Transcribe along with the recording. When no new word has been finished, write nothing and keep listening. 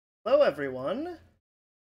Hello, everyone.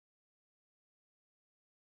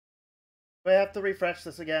 Do I have to refresh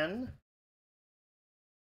this again?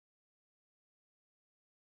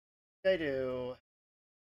 I do.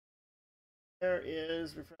 There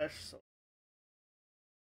is refresh.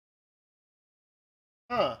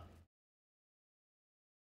 Huh.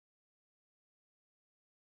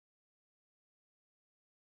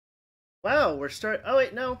 Wow, we're start. Oh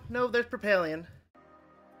wait, no, there's Propalion.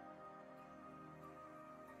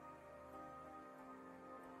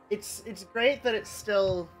 It's great that it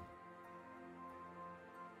still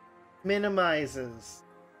minimizes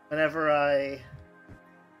whenever I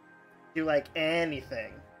do like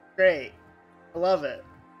anything. Great. I love it.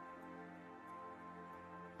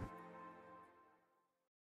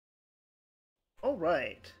 All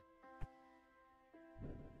right.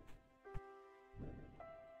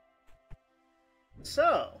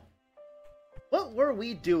 So, what were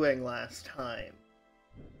we doing last time?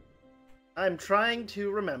 I'm trying to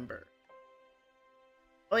remember.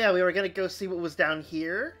 Oh yeah, we were gonna go see what was down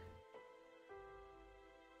here.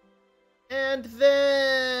 And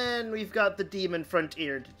then we've got the Demon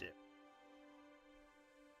Frontier to do.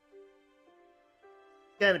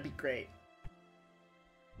 Gonna be great.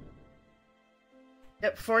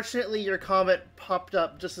 Yep, fortunately your comment popped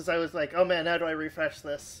up just as I was like, oh man, how do I refresh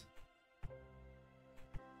this?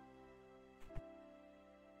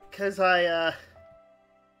 Because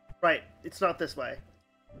Right, it's not this way.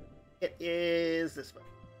 It is this way.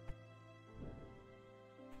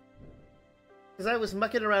 Because I was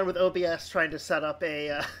mucking around with OBS trying to set up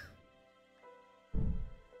a,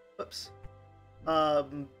 Whoops.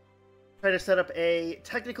 Trying to set up a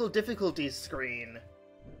technical difficulties screen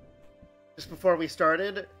just before we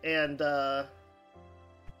started, and,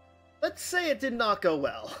 let's say it did not go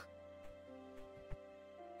well.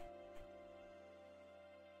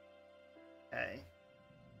 Okay.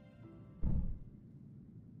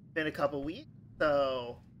 Been a couple weeks,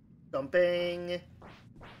 so jumping,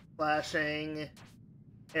 flashing,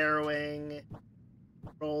 arrowing,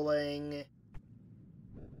 rolling,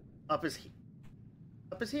 up his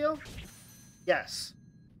heel? Yes.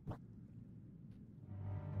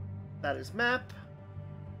 That is map.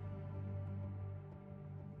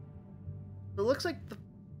 It looks like the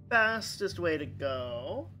fastest way to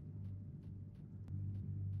go.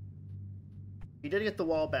 We did get the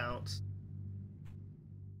wall bounce.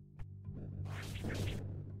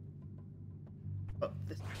 Oh,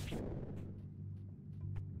 this.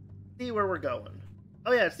 See where we're going.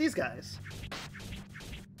 Oh yeah, it's these guys.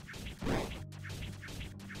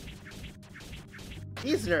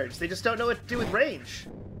 These nerds, they just don't know what to do with range.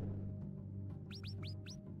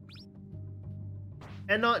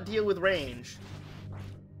 And not deal with range.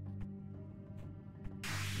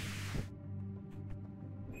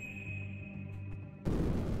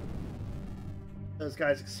 Those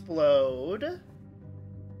guys explode.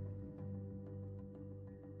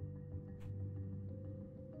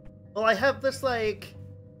 Well, I have this, like,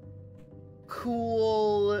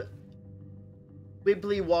 cool,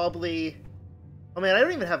 wibbly-wobbly... Oh man, I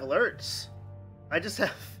don't even have alerts. I just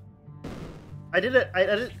have... I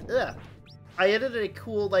edited a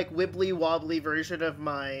cool, like, wibbly-wobbly version of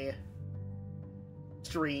my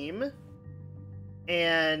stream.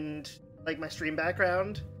 And, like, my stream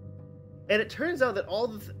background. And it turns out that all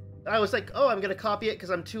the... I was like, oh, I'm gonna copy it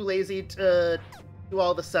because I'm too lazy to do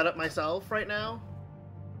all the setup myself right now.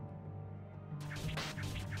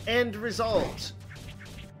 End result.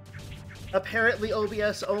 Apparently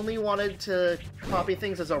OBS only wanted to copy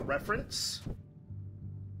things as a reference.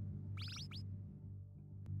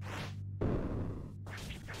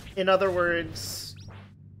 In other words,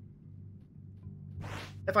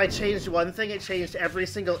 if I changed one thing, it changed every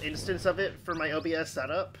single instance of it for my OBS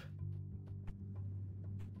setup.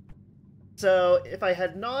 So if I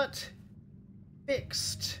had not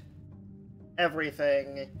fixed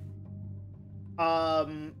everything,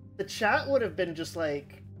 the chat would have been just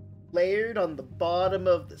like layered on the bottom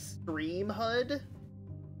of the stream HUD.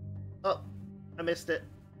 Oh, I missed it.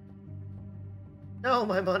 No,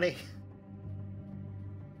 my money.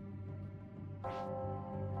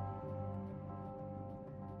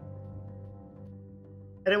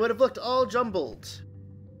 And it would have looked all jumbled.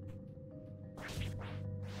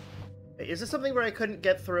 Is this something where I couldn't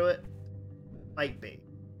get through it? Might be.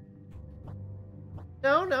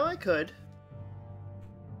 No, I could.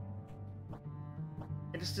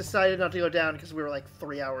 I just decided not to go down because we were like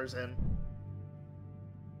 3 hours in.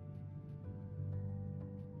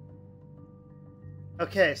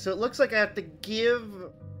 Okay, so it looks like I have to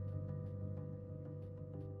give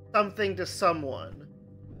something to someone.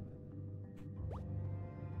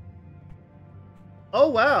 Oh,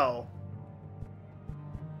 wow.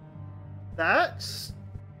 That's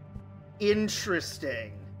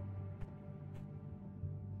interesting.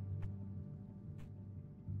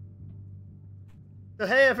 So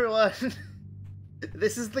hey everyone,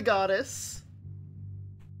 this is the goddess.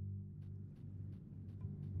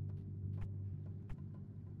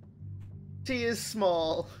 She is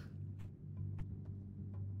small.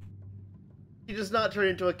 She does not turn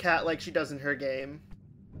into a cat like she does in her game.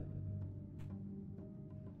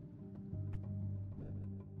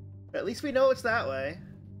 But at least we know it's that way.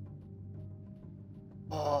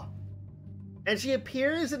 Oh. And she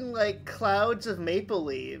appears in, like, clouds of maple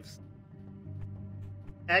leaves.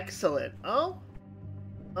 Excellent. Oh?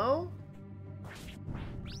 Oh?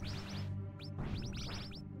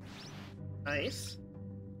 Nice.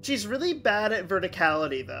 She's really bad at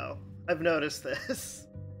verticality, though. I've noticed this.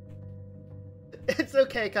 It's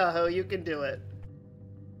okay, Kaho, you can do it.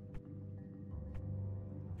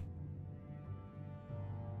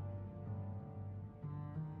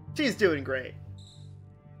 She's doing great.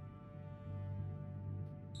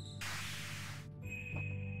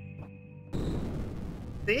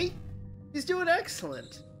 See? He's doing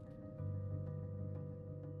excellent.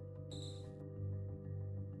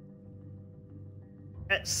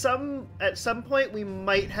 At some point, we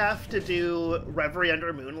might have to do Reverie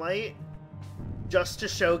Under Moonlight, just to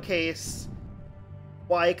showcase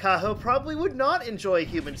why Kaho probably would not enjoy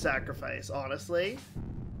human sacrifice, honestly.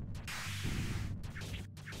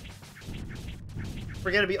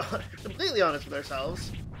 We're gonna be completely honest with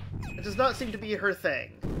ourselves. It does not seem to be her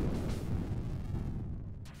thing.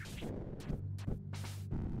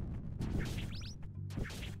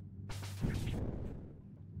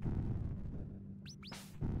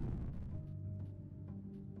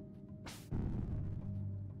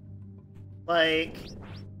 Like,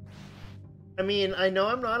 I mean, I know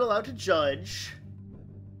I'm not allowed to judge,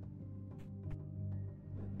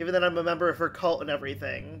 given that I'm a member of her cult and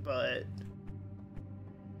everything, but...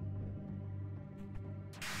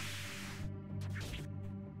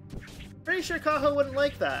 Pretty sure Kaho wouldn't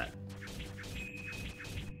like that.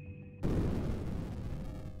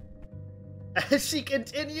 As she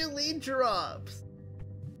continually drops.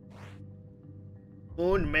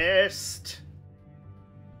 Moon Mist.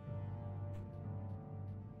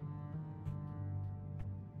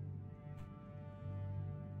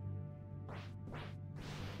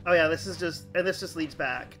 Oh yeah, this just leads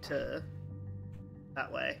back to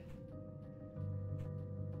that way.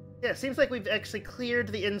 Yeah, it seems like we've actually cleared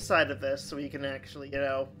the inside of this, so we can actually, you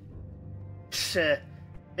know,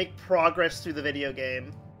 make progress through the video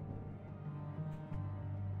game.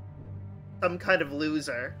 Some kind of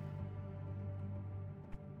loser.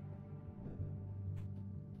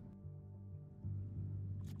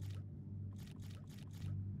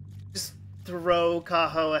 Just throw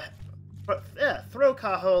Kaho... Yeah, throw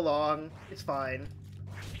Kaho along. It's fine.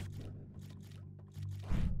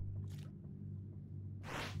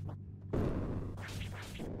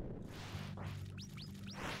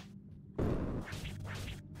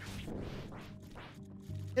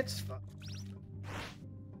 It's fun.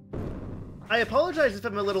 I apologize if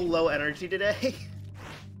I'm a little low energy today.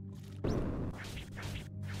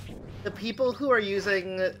 The people who are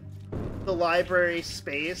using the library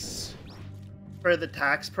space for the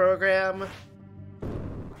tax program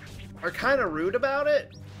are kind of rude about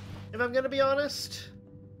it, if I'm gonna be honest.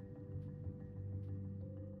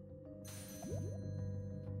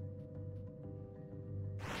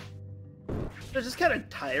 They're just kind of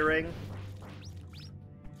tiring.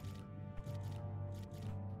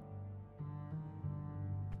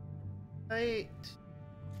 Right.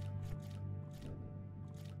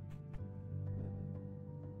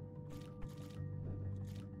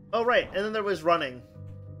 Oh, right, and then there was running.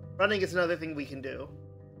 Running is another thing we can do.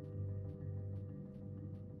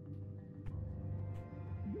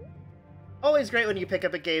 Always great when you pick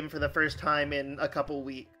up a game for the first time in a couple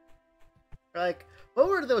weeks. Like, what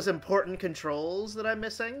were those important controls that I'm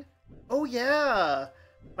missing? Oh yeah!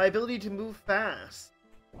 My ability to move fast.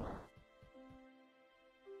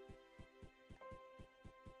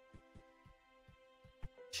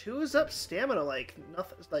 Choose up stamina like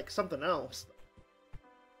nothing, like something else.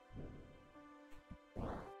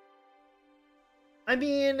 I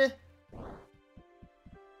mean,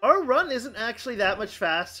 our run isn't actually that much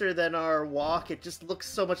faster than our walk, it just looks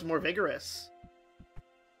so much more vigorous.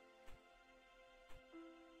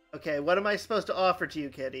 Okay, what am I supposed to offer to you,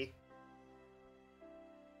 kitty?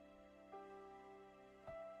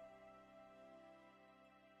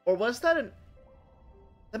 Or was that an...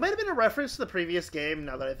 That might have been a reference to the previous game,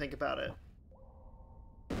 now that I think about it.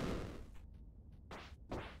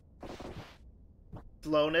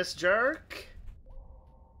 Slowness jerk.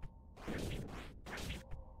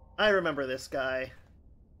 I remember this guy.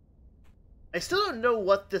 I still don't know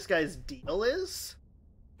what this guy's deal is.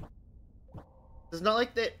 It's not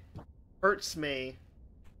like that hurts me.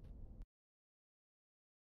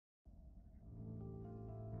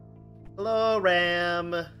 Hello,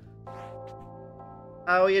 Ram.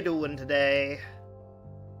 How are you doing today?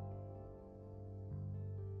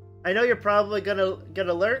 I know you're probably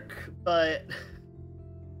gonna lurk, but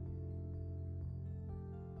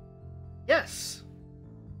yes.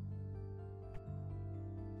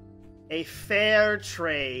 A fair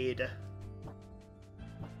trade.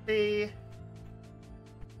 See?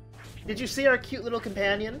 Did you see our cute little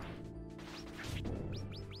companion?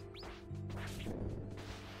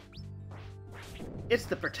 It's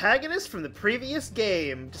the protagonist from the previous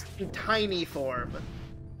game, just in tiny form.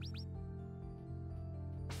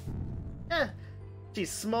 Eh, she's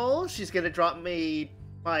small, she's gonna drop me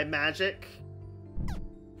my magic.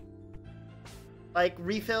 Like,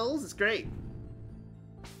 refills, it's great.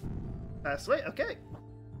 Pass away, okay.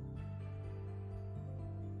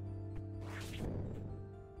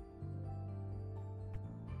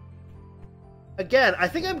 Again, I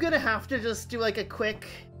think I'm gonna have to just do like a quick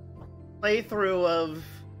playthrough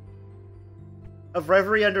of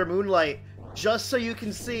Reverie Under Moonlight, just so you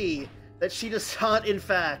can see that she does not, in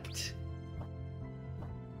fact,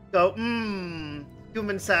 go,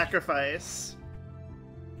 human sacrifice.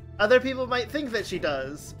 Other people might think that she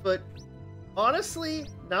does, but honestly,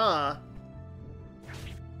 nah.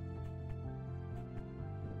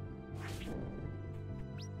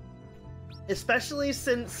 Especially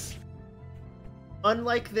since,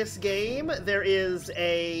 unlike this game, there is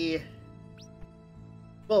a...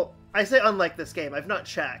 Well, I say unlike this game, I've not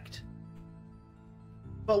checked.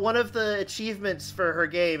 But one of the achievements for her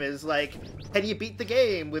game is, like, can you beat the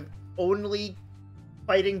game with only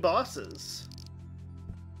fighting bosses?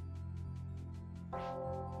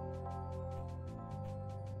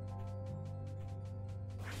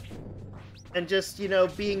 And just, you know,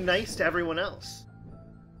 being nice to everyone else.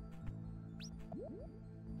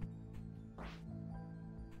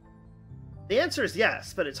 The answer is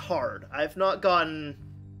yes, but it's hard. I've not gotten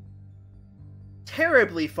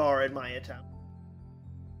terribly far in my attempt.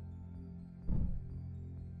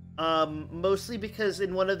 Mostly because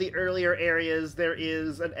in one of the earlier areas there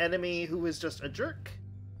is an enemy who is just a jerk.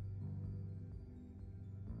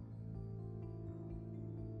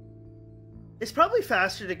 It's probably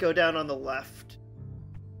faster to go down on the left,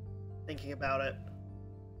 thinking about it.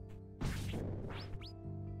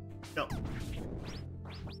 No.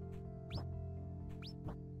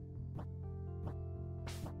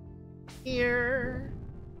 Here.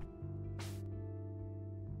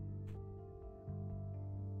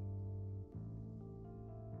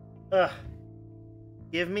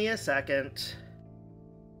 Give me a second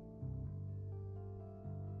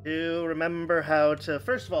to remember how to,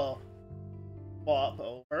 first of all, swap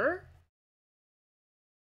over.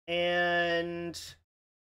 And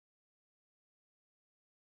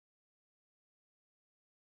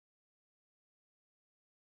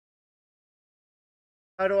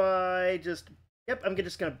how do I just... Yep, I'm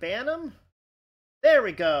just gonna ban them. There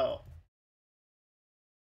we go.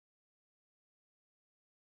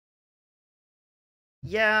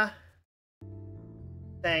 Yeah.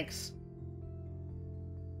 Thanks.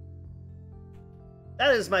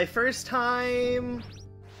 That is my first time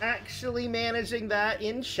actually managing that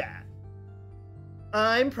in chat.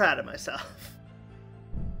 I'm proud of myself.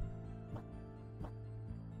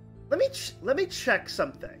 Let me check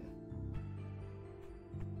something.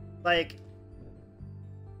 Like,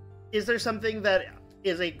 is there something that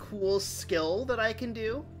is a cool skill that I can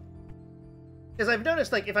do? Because I've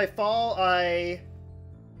noticed, like, if I fall, I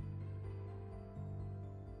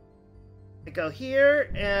go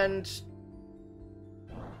here, and...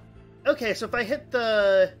 Okay, so if I hit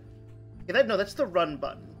the... Okay, no, that's the run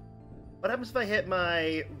button. What happens if I hit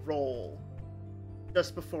my roll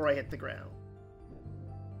just before I hit the ground?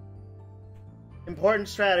 Important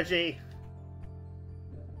strategy.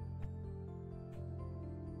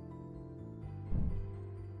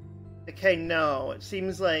 Okay, no, it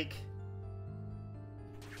seems like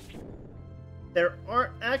there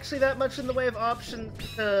aren't actually that much in the way of options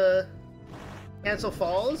to cancel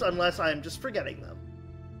falls, unless I'm just forgetting them.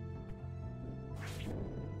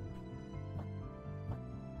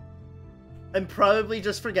 I'm probably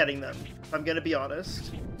just forgetting them, if I'm gonna be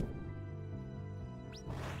honest.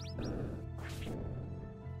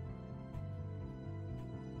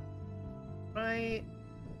 Right.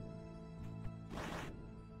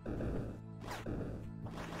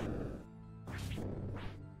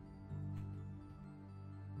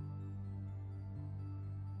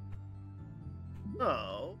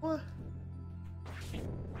 Oh.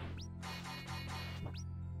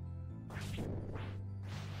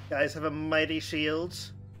 Guys have a mighty shield.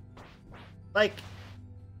 Like,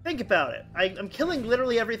 think about it. I'm killing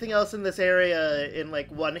literally everything else in this area in like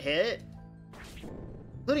one hit,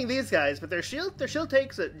 including these guys, but their shield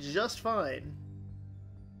takes it just fine.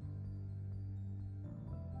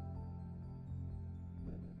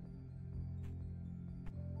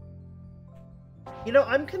 You know,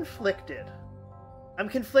 I'm conflicted. I'm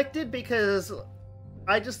conflicted because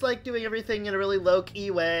I just like doing everything in a really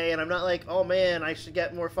low-key way, and I'm not like, oh man, I should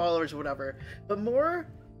get more followers or whatever. But more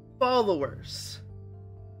followers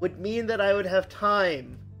would mean that I would have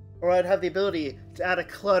time, or I'd have the ability to add a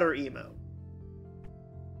clutter emote.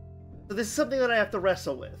 So this is something that I have to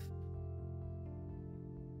wrestle with.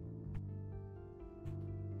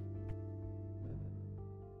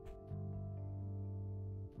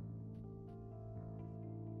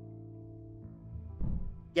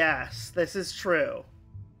 Yes, this is true.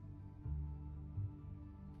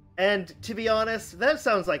 And to be honest, that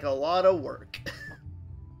sounds like a lot of work.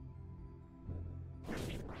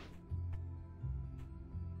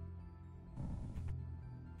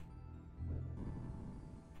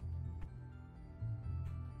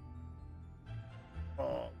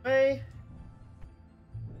 Okay.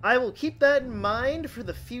 I will keep that in mind for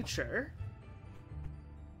the future.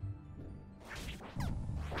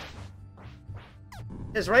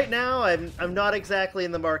 Because right now, I'm not exactly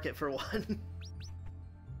in the market for one.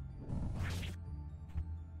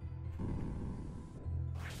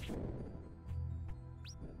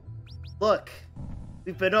 Look,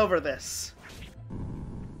 we've been over this.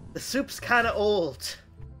 The soup's kind of old.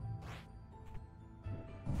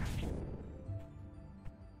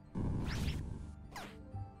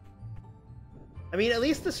 I mean, at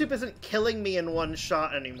least the soup isn't killing me in one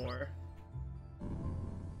shot anymore.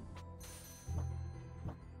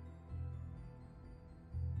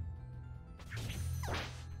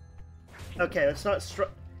 Okay, it's not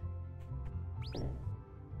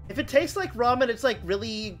if it tastes like ramen, it's like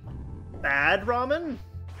really bad ramen.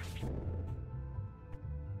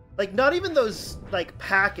 Like, not even those, like,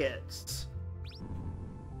 packets.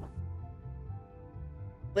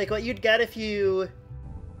 Like, what you'd get if you...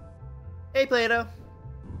 Hey, Plato.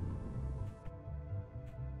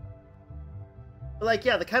 But, like,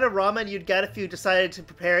 yeah, the kind of ramen you'd get if you decided to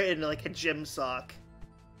prepare it in, like, a gym sock.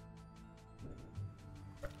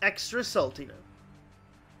 Extra saltiness.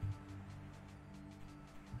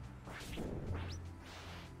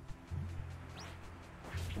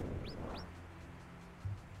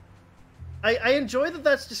 I enjoy that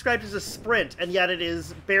that's described as a sprint, and yet it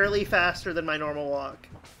is barely faster than my normal walk.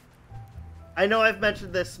 I know I've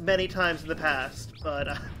mentioned this many times in the past,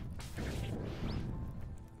 but...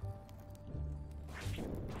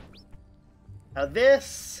 Now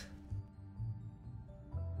this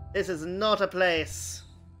is not a place.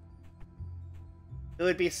 It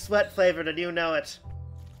would be sweat-flavored, and you know it.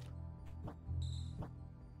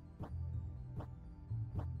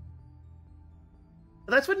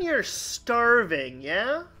 That's when you're starving,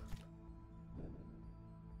 yeah?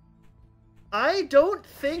 I don't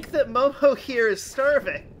think that Momo here is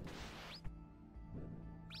starving.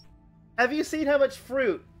 Have you seen how much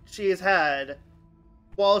fruit she has had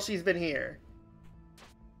while she's been here?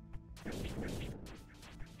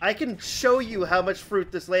 I can show you how much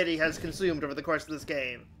fruit this lady has consumed over the course of this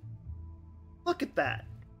game. Look at that.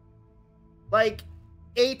 Like,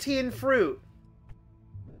 18 fruit.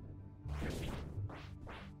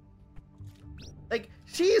 Like,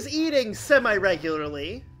 she's eating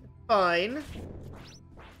semi-regularly. Fine.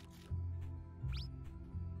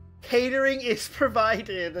 Catering is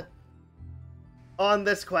provided on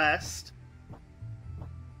this quest.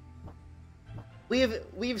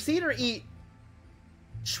 We've seen her eat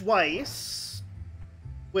twice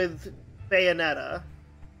with Bayonetta.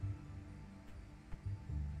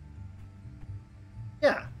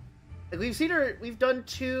 Yeah. Like, we've done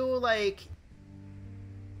two, like,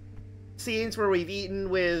 scenes where we've eaten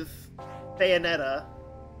with Bayonetta.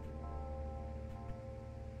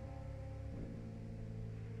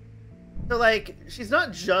 So, like, she's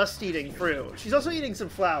not just eating fruit. She's also eating some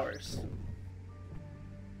flowers.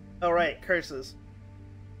 Oh, right. Curses.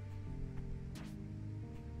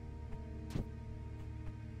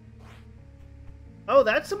 Oh,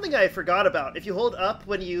 that's something I forgot about. If you hold up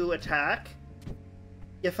when you attack,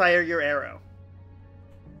 you fire your arrow.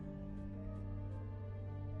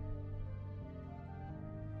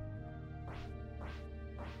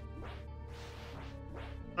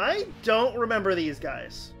 I don't remember these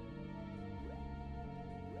guys.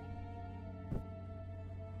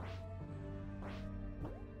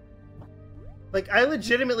 Like, I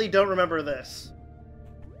legitimately don't remember this.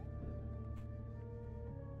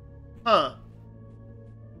 Huh.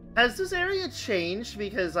 Has this area changed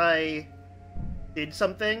because I did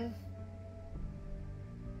something?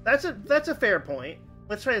 That's a fair point.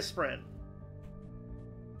 Let's try a sprint.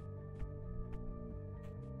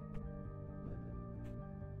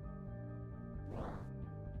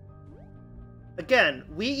 Again,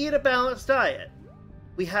 we eat a balanced diet.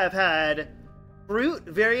 We have had fruit,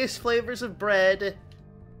 various flavors of bread,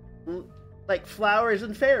 like flowers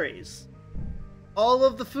and fairies. All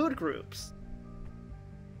of the food groups.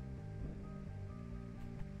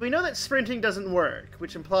 We know that sprinting doesn't work,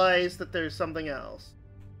 which implies that there's something else.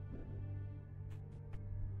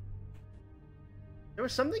 There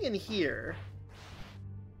was something in here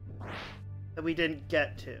that we didn't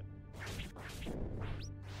get to.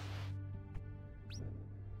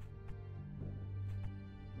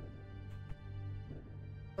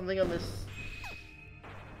 Something on this...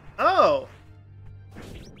 Oh!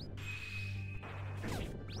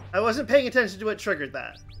 I wasn't paying attention to what triggered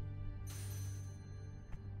that.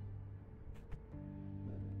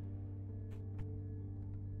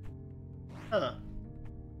 Huh.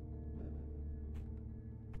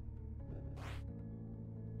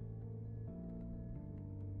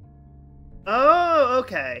 Oh,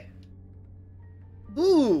 okay.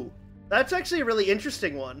 Ooh, that's actually a really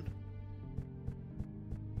interesting one.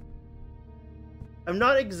 I'm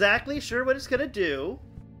not exactly sure what it's gonna do.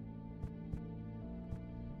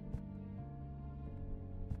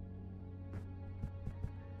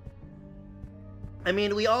 I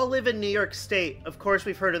mean, we all live in New York State. Of course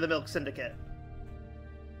we've heard of the Milk Syndicate.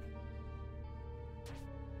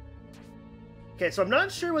 Okay, so I'm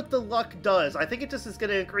not sure what the luck does. I think it just is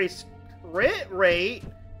going to increase crit rate.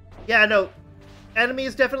 Yeah, no.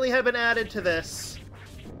 Enemies definitely have been added to this.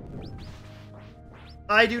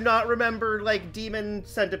 I do not remember, like, Demon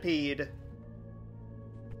Centipede.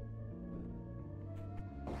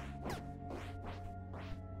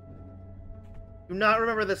 Do not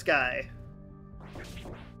remember this guy.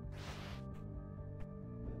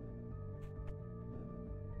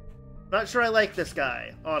 Not sure I like this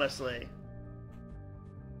guy, honestly.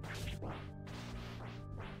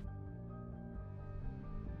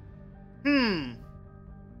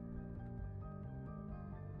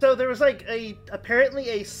 So there was like apparently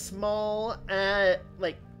a small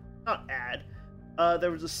like, not ad.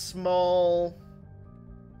 There was a small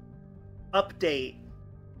update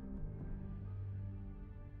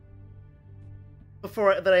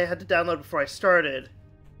that I had to download before I started.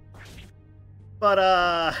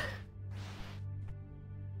 But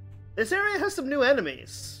this area has some new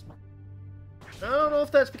enemies. I don't know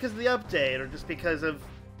if that's because of the update or just because of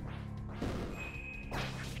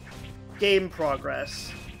game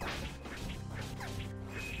progress.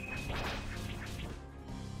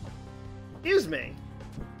 Excuse me.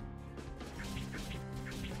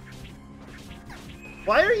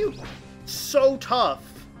 Why are you so tough?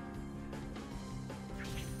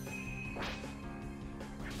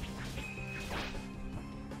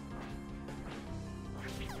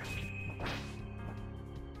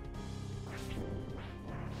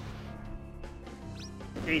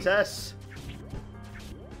 Jesus.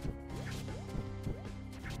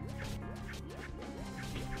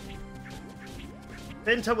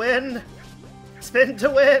 Spin to win! Spin to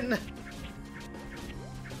win!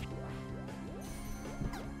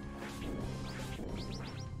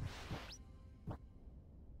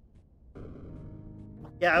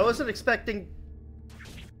 Yeah, I wasn't expecting...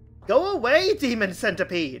 Go away, Demon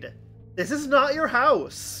Centipede! This is not your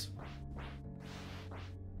house!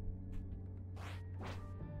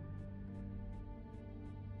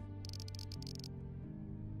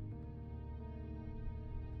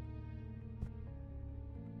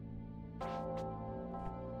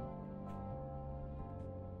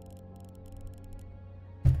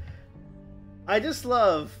 I just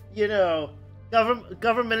love, you know,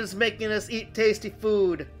 government is making us eat tasty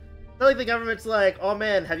food. Not like the government's like, oh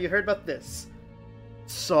man, have you heard about this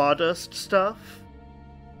sawdust stuff?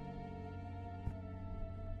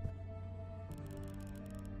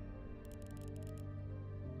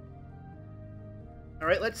 All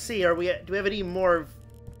right, let's see. Do we have any more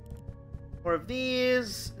of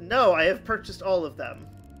these? No, I have purchased all of them.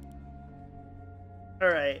 All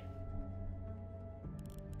right.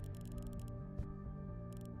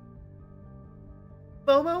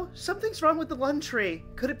 Momo, something's wrong with the Lun Tree.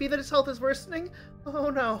 Could it be that his health is worsening? Oh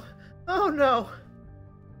no. Oh no.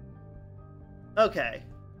 Okay.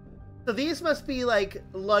 So these must be like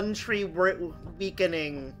Lun Tree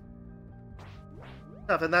weakening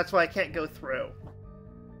stuff, and that's why I can't go through.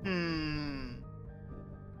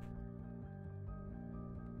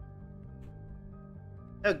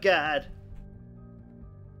 Oh god.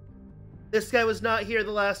 This guy was not here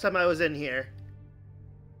the last time I was in here.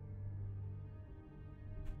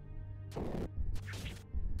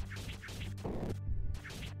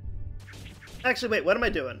 Actually, wait, what am I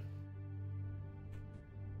doing?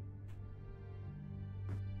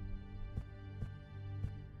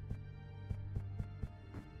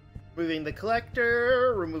 Removing the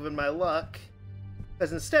collector, removing my luck.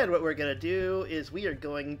 Because instead what we're going to do is we are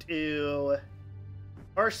going to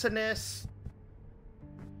arsonist,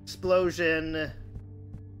 explosion,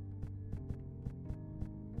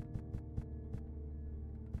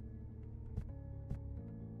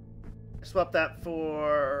 swap that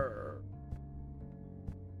for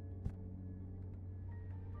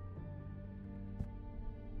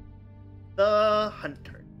the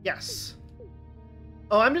hunter. Yes.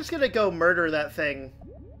 Oh, I'm just gonna go murder that thing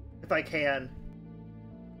if I can.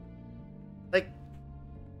 Like,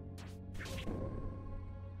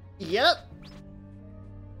 yep.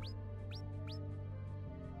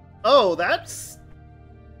 Oh, that's...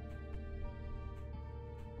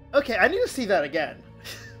 Okay, I need to see that again.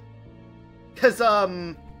 Because,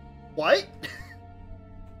 what?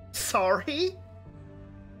 Sorry?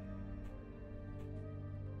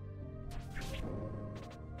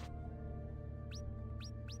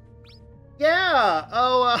 Yeah,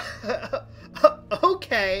 oh,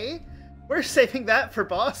 okay. We're saving that for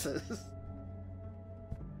bosses.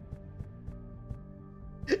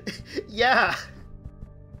 Yeah.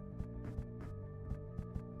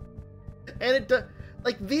 And it does,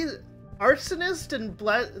 like, these arsonist and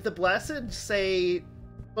the blessed say,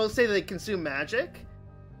 both say they consume magic.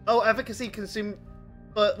 Oh, efficacy consume,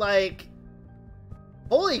 but like,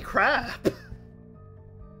 holy crap.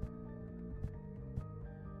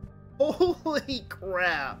 Holy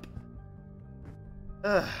crap.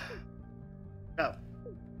 Ugh. Oh.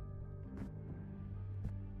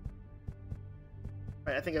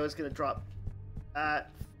 Right, I think I was gonna drop that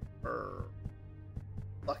for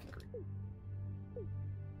lucky green.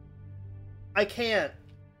 I can't.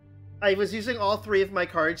 I was using all 3 of my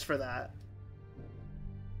cards for that.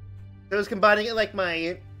 I was combining it like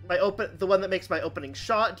the one that makes my opening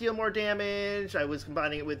shot deal more damage. I was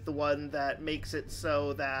combining it with the one that makes it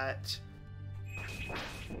so that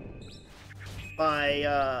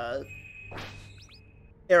my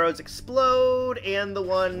arrows explode, and the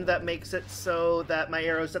one that makes it so that my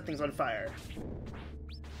arrows set things on fire.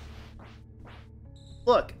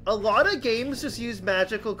 Look, a lot of games just use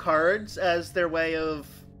magical cards as their way of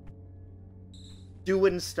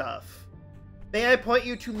doing stuff. May I point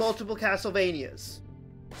you to multiple Castlevanias?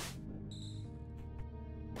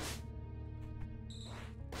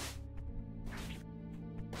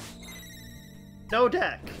 No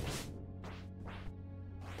deck.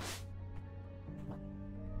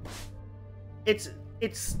 It's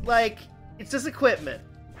like, it's just equipment.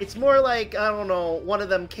 It's more like, I don't know, one of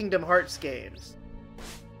them Kingdom Hearts games.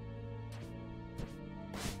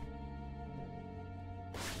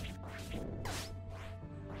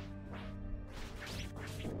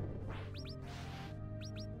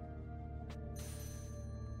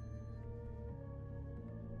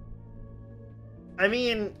 I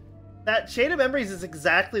mean, that Shade of Memories is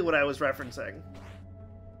exactly what I was referencing.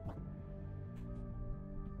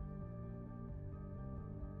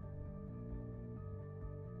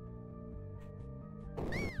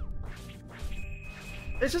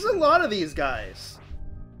 There's just a lot of these guys.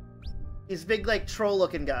 These big, like,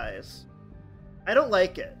 troll-looking guys. I don't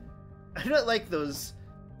like it. I don't like those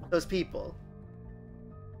people.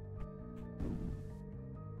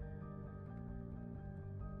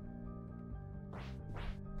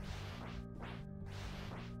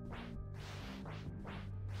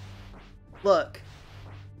 Look,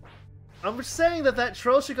 I'm just saying that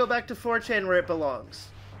troll should go back to 4chan where it belongs.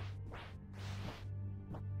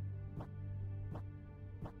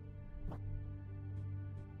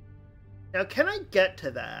 Now, can I get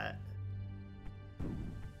to that?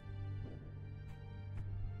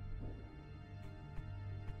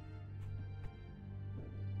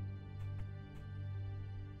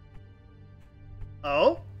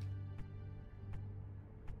 Oh?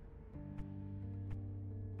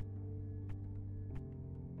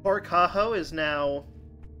 Poor Kaho is now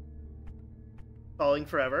falling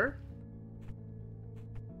forever.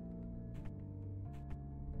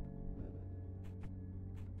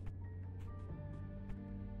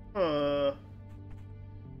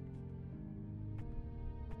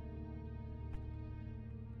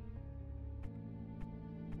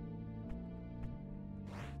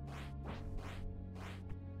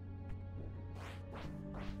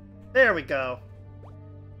 There we go.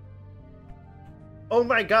 Oh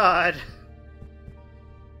my god.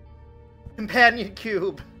 companion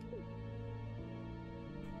cube.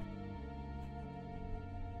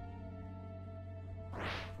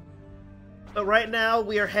 But right now,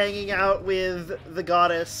 we are hanging out with the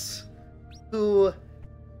goddess, who,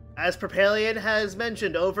 as Propalian has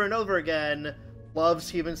mentioned over and over again, loves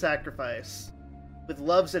human sacrifice. With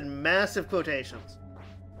loves in massive quotations.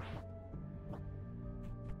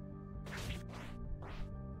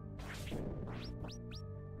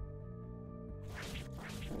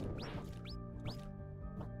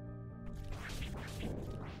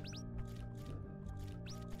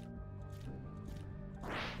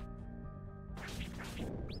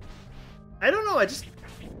 I don't know,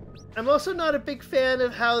 I'm also not a big fan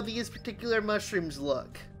of how these particular mushrooms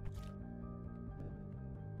look.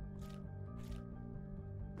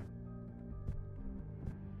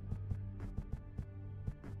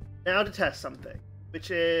 Now to test something, which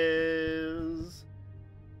is...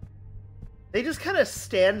 They just kind of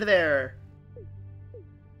stand there.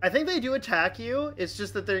 I think they do attack you, it's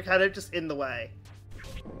just that they're kind of just in the way.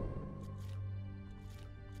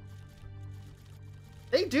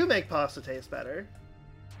 They do make pasta taste better.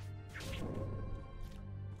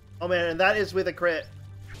 Oh man, and that is with a crit.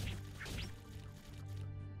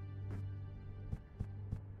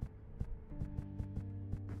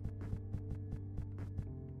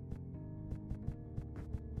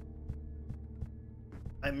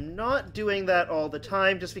 I'm not doing that all the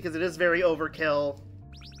time, just because it is very overkill.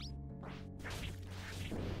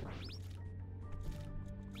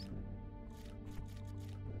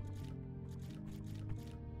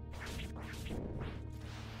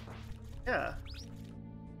 Yeah.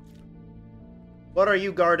 What are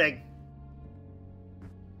you guarding?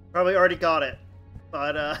 Probably already got it,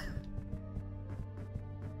 but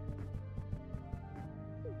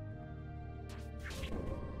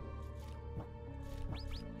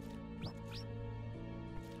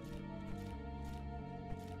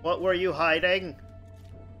what were you hiding?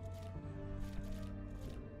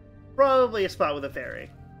 Probably a spot with a fairy.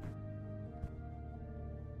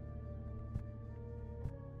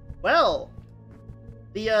 Well,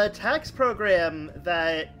 the tax program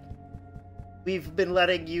that we've been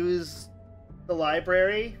letting use the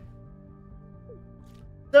library.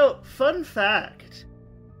 So, fun fact,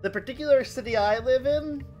 the particular city I live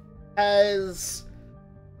in has,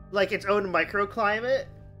 like, its own microclimate.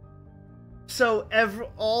 So,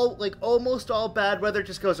 almost all bad weather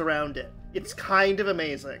just goes around it. It's kind of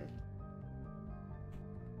amazing.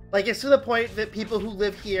 Like, it's to the point that people who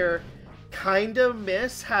live here kind of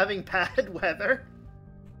miss having bad weather.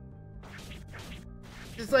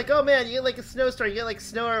 It's like, oh man, you get like a snowstorm, you get like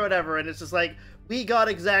snow or whatever, and it's just like, we got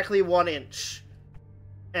exactly 1 inch.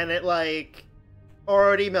 And it like,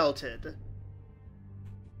 already melted.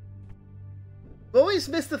 You always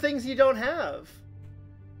miss the things you don't have.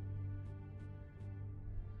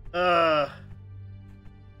 That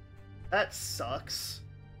sucks.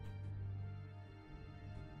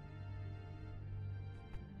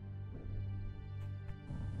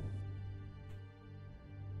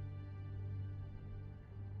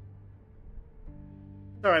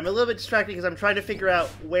 Sorry, I'm a little bit distracted because I'm trying to figure out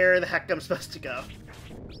where the heck I'm supposed to go.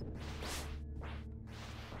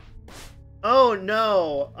 Oh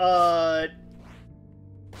no,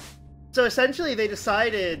 so essentially they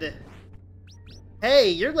decided,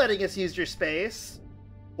 hey, you're letting us use your space.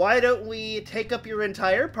 Why don't we take up your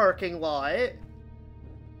entire parking lot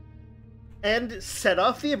and set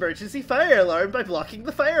off the emergency fire alarm by blocking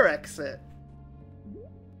the fire exit?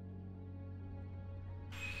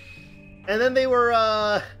 And then they were,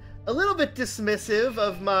 a little bit dismissive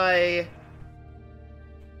of my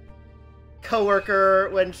coworker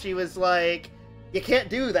when she was like, you can't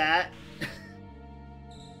do that.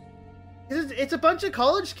 It's a bunch of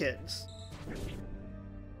college kids.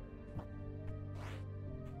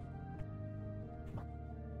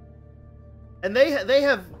 And they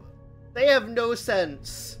have no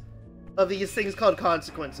sense of these things called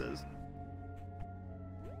consequences.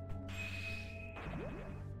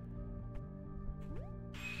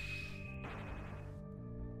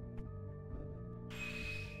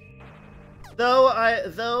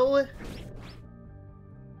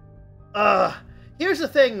 Here's the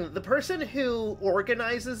thing, the person who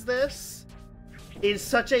organizes this is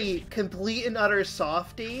such a complete and utter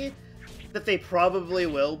softie that they probably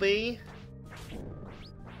will be.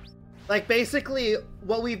 Like, basically,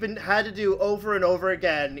 what we've had to do over and over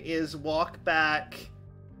again is walk back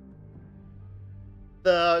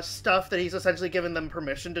the stuff that he's essentially given them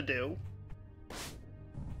permission to do.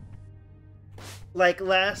 Like,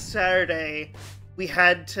 last Saturday, we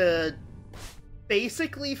had to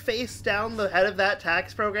basically face down the head of that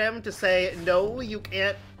tax program to say, no, you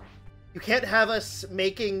can't You can't have us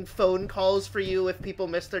making phone calls for you if people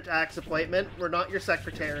miss their tax appointment. We're not your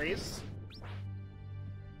secretaries.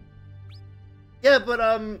 Yeah, but,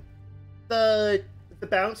 the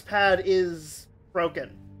bounce pad is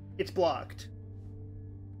broken. It's blocked.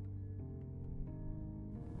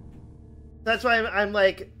 That's why I'm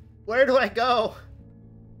like, where do I go?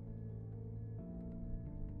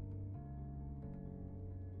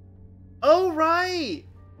 Oh, right!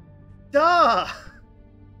 Duh!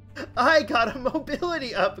 I got a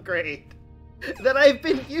mobility upgrade that I've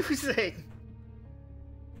been using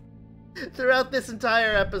throughout this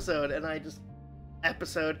entire episode, and I just...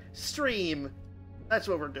 stream. That's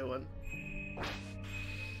what we're doing.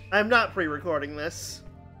 I'm not pre-recording this.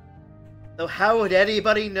 Though how would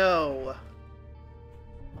anybody know?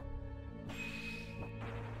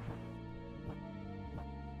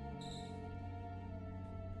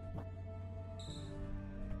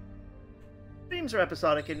 Streams are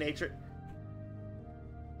episodic in nature.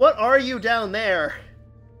 What are you down there?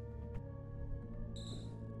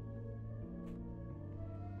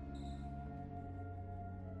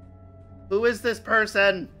 Who is this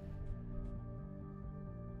person?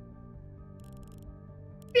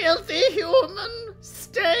 Filthy human!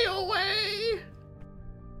 Stay away!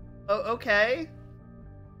 Oh, okay.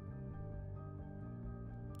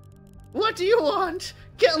 What do you want?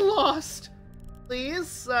 Get lost!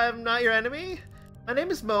 Please, I'm not your enemy. My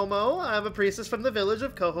name is Momo. I'm a priestess from the village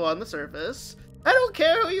of Koho on the surface. I don't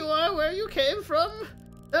care who you are, where you came from.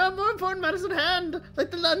 There are more important matters at hand,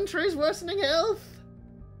 like the Lund tree's worsening health.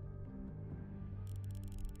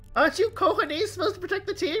 Aren't you Kohanese supposed to protect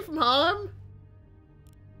the tea from harm?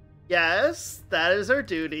 Yes, that is our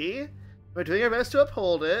duty. We're doing our best to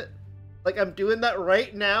uphold it. Like I'm doing that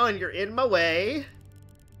right now and you're in my way.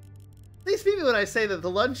 Please believe me when I say that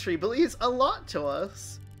the Lund tree believes a lot to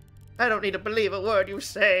us. I don't need to believe a word you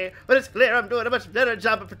say, but it's clear I'm doing a much better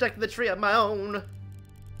job of protecting the tree on my own.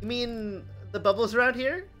 You mean the bubbles around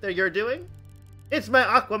here? They're your doing? It's my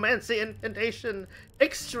aquamancy incantation,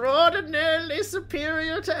 extraordinarily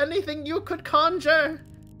superior to anything you could conjure.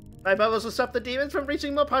 My bubbles will stop the demons from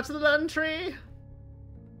reaching more parts of the Lund tree.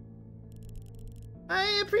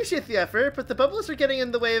 I appreciate the effort, but the bubbles are getting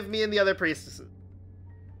in the way of me and the other priestesses.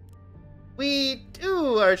 We,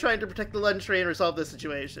 too, are trying to protect the Lund tree and resolve this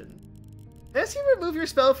situation. May I ask you to remove your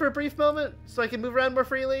spell for a brief moment, so I can move around more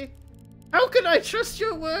freely? How can I trust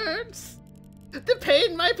your words? The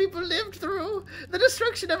pain my people lived through, the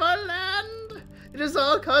destruction of our land, it is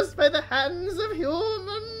all caused by the hands of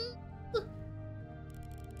humans.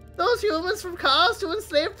 Those humans from Kars who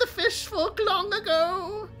enslaved the fish folk long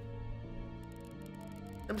ago.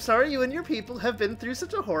 I'm sorry you and your people have been through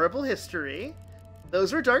such a horrible history.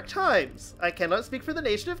 Those were dark times. I cannot speak for the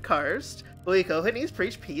nation of Karst, but we Kohanese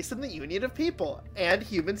preach peace and the union of people, and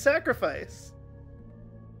human sacrifice.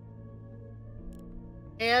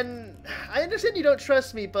 And I understand you don't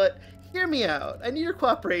trust me, but hear me out. I need your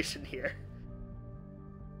cooperation here.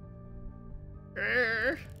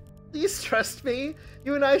 Please trust me.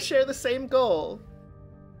 You and I share the same goal.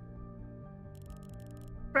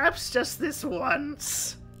 Perhaps just this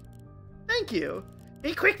once. Thank you.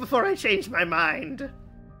 Be quick before I change my mind.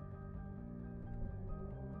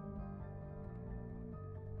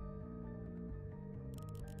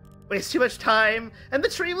 Waste too much time, and the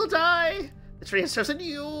tree will die. The tree has chosen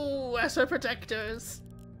you as her protectors.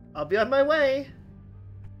 I'll be on my way.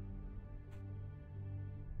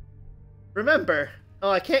 Remember. Oh,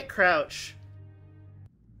 I can't crouch.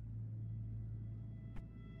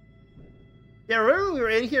 Yeah, remember we were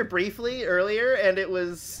in here briefly earlier, and it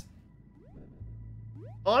was...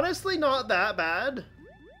 honestly not that bad.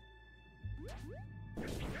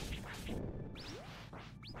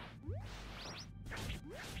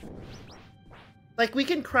 Like, we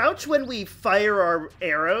can crouch when we fire our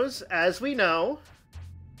arrows, as we know.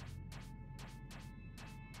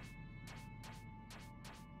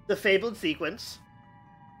 The fabled sequence.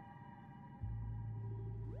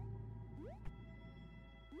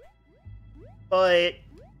 But,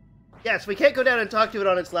 yes, we can't go down and talk to it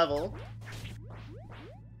on its level.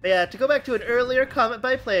 But yeah, to go back to an earlier comment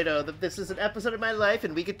by Plato, that this is an episode of my life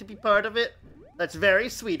and we get to be part of it, that's very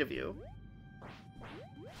sweet of you.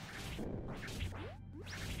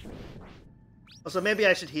 Also, maybe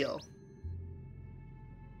I should heal.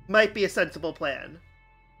 Might be a sensible plan.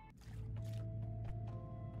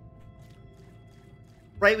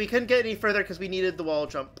 Right, we couldn't get any further because we needed the wall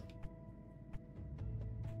jump.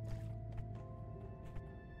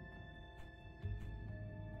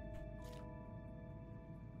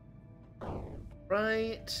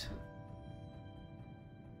 Right.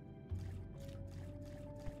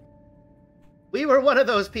 We were one of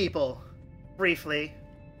those people. Briefly.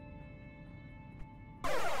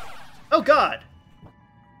 Oh god!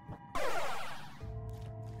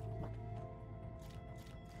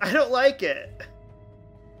 I don't like it.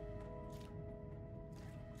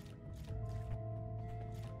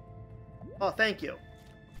 Oh, thank you.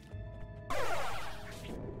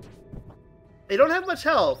 They don't have much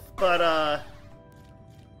health, but,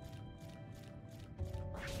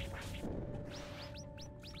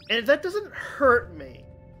 and that doesn't hurt me.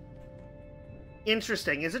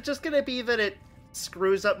 Interesting. Is it just gonna be that it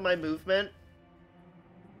screws up my movement?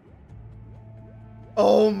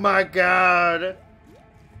 Oh my god!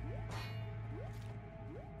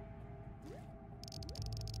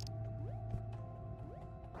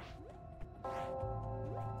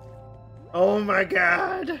 Oh my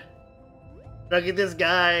god! Look at this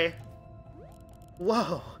guy!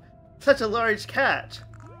 Whoa! Such a large cat!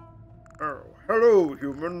 Oh, hello,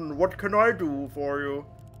 human. What can I do for you?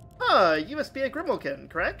 Ah, you must be a Grimalkin,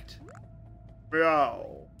 correct?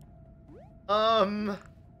 Meow.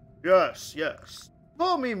 Yes, yes.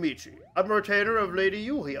 Call me Michi. I'm a retainer of Lady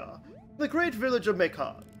Yuhia, the great village of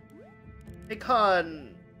Mekon.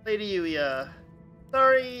 Mekon, Lady Yuhia.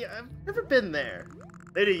 Sorry, I've never been there.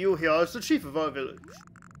 Lady Yuhia is the chief of our village.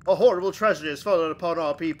 A horrible tragedy has fallen upon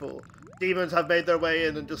our people. Demons have made their way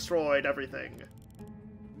in and destroyed everything.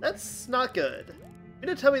 That's not good. You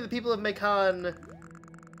didn't tell me the people of Mekon...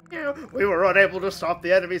 Yeah, we were unable to stop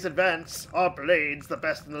the enemy's advance. Our blades, the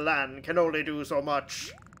best in the land, can only do so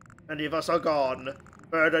much. Many of us are gone,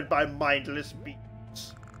 murdered by mindless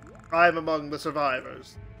beasts. I'm among the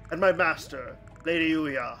survivors, and my master, Lady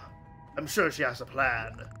Yuya. I'm sure she has a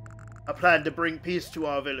plan. A plan to bring peace to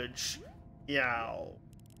our village. Meow.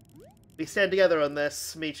 We stand together on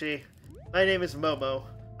this, Michi. My name is Momo.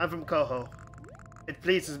 I'm from Koho. It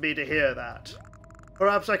pleases me to hear that.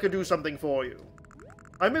 Perhaps I could do something for you.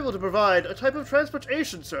 I'm able to provide a type of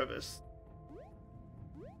transportation service.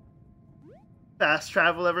 Fast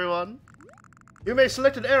travel, everyone. You may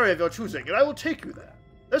select an area of your choosing, and I will take you there.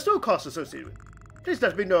 There's no cost associated with it. Please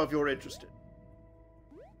let me know if you're interested.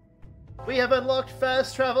 We have unlocked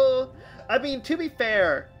fast travel. I mean, to be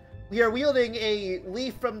fair, we are wielding a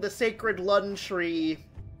leaf from the sacred Lun tree,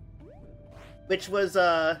 which was,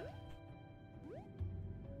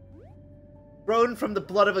 grown from the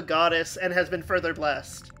blood of a goddess and has been further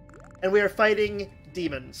blessed. And we are fighting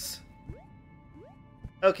demons.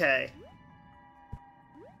 Okay.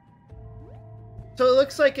 So it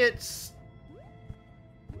looks like it's...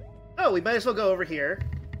 Oh, we might as well go over here.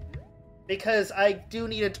 Because I do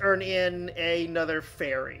need to turn in another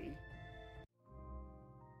fairy.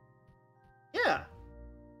 Yeah.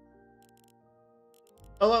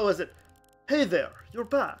 Oh, what was it? Hey there, you're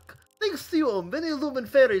back. Thanks to you, many Lumen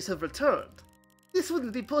fairies have returned. This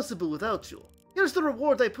wouldn't be possible without you. Here's the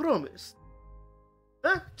reward I promised.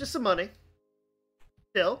 Just some money.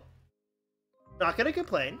 Still. Not gonna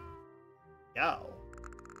complain. Yow.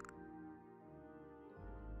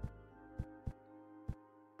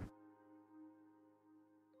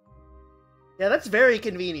 Yeah, that's very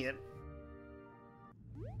convenient.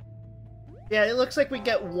 Yeah, it looks like we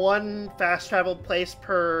get one fast travel place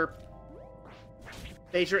per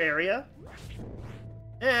major area.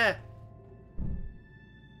 Eh.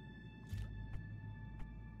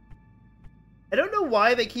 I don't know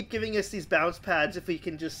why they keep giving us these bounce pads if we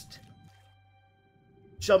can just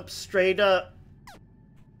jump straight up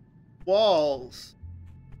walls.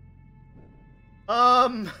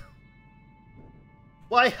 Why,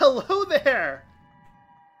 hello there!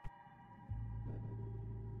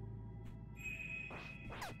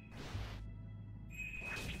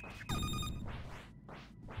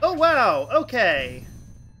 Oh, wow, okay.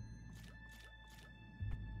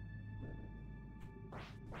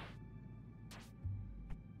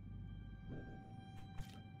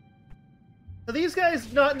 So these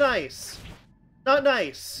guys, not nice. Not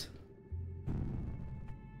nice.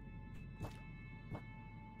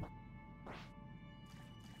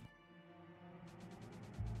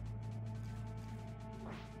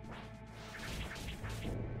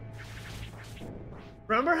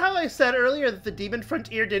 Remember how I said earlier that the Demon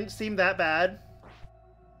Frontier didn't seem that bad?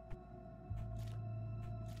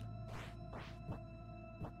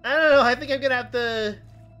 I don't know, I think I'm gonna have to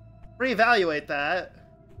reevaluate that.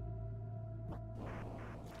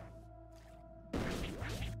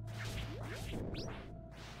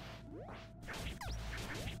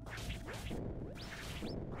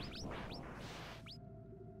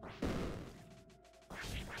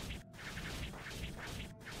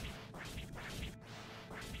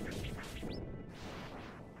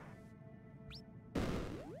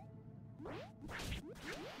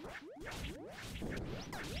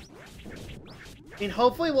 mean,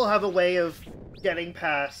 hopefully we'll have a way of getting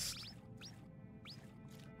past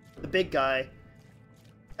the big guy.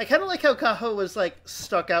 I kind of like how Kaho was, like,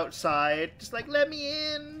 stuck outside. Just like, let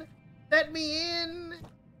me in! Let me in!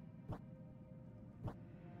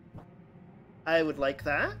 I would like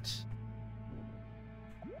that.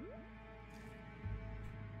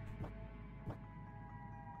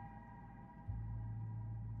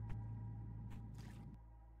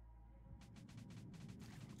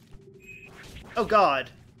 Oh god.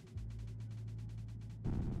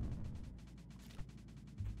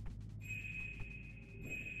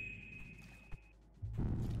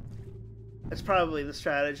 That's probably the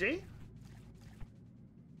strategy.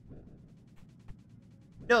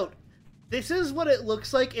 Note, this is what it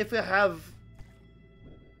looks like if you have...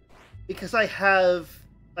 Because I have,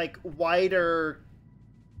 like, wider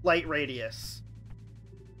light radius.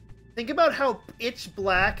 Think about how pitch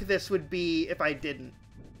black this would be if I didn't.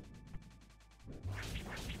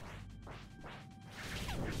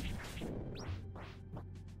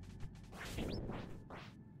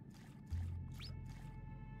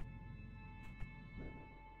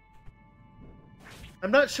 I'm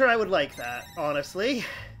not sure I would like that, honestly.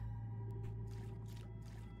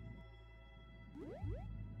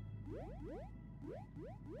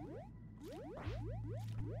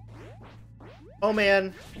 Oh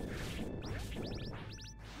man.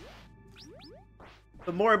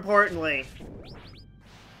 But more importantly,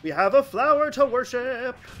 we have a flower to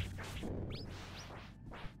worship.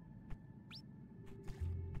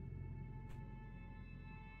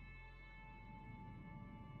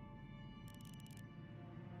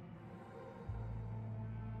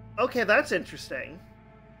 Okay, that's interesting.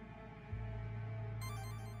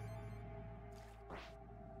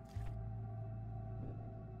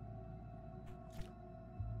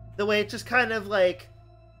 The way it just kind of, like,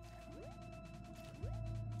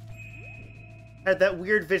 had that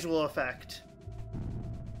weird visual effect.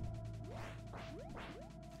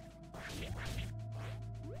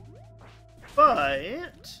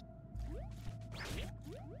 But...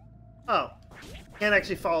 Oh. Can't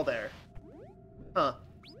actually fall there. Huh.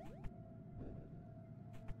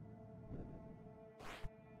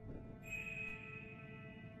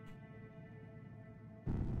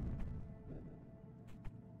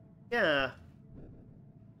 Yeah.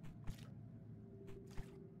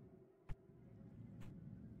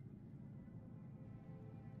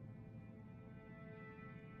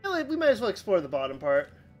 Well, we might as well explore the bottom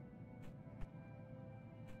part.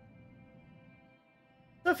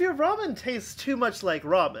 So if your ramen tastes too much like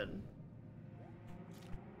ramen,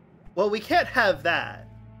 well, we can't have that.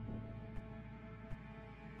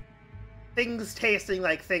 Things tasting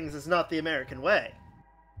like things is not the American way.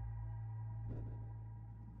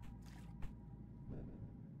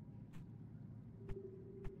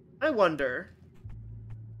 I wonder...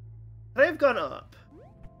 Could I have gone up?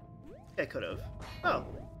 I could have. Oh.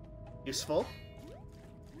 Useful.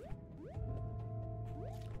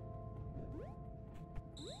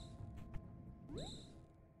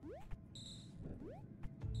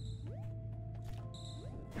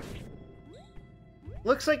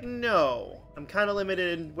 Looks like no. I'm kind of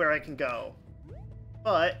limited in where I can go.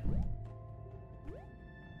 But...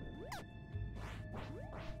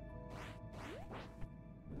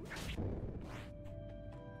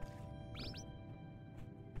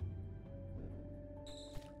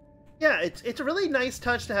 yeah, it's a really nice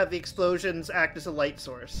touch to have the explosions act as a light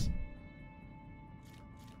source.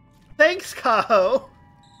 Thanks, Kaho!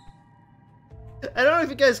 I don't know if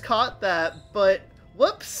you guys caught that, but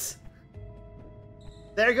whoops!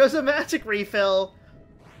 There goes a magic refill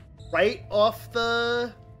right off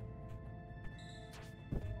the...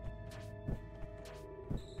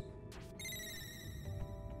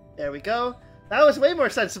 There we go. That was way more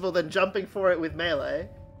sensible than jumping for it with melee.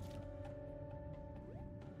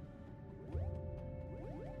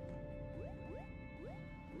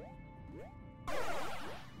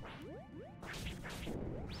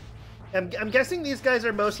 I'm guessing these guys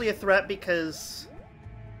are mostly a threat because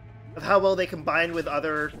of how well they combine with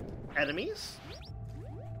other enemies?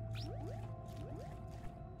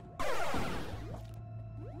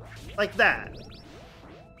 Like that.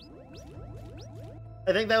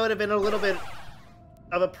 I think that would have been a little bit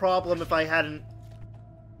of a problem if I hadn't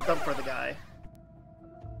jumped for the guy.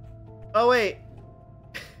 Oh, wait.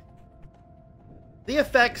 The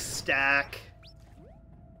effects stack.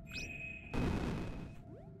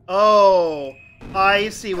 Oh, I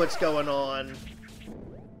see what's going on.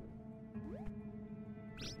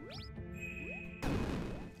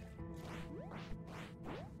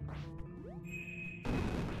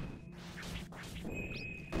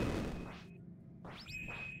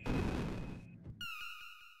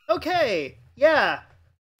 okay. Yeah.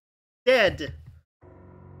 Dead.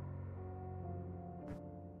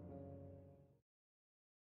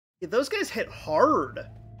 Yeah, those guys hit hard.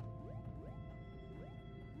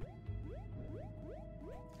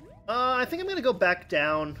 I think I'm gonna go back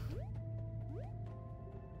down.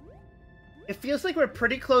 It feels like we're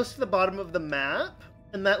pretty close to the bottom of the map,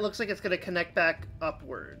 and that looks like it's gonna connect back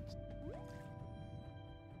upwards.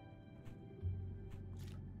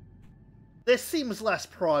 This seems less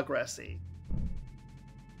progressy.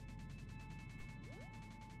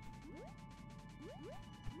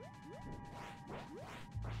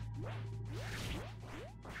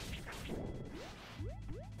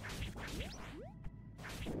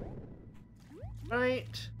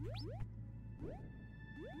 Right.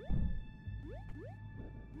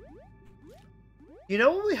 You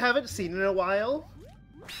know what we haven't seen in a while?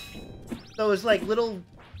 Those, like, little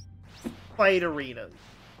fight arenas.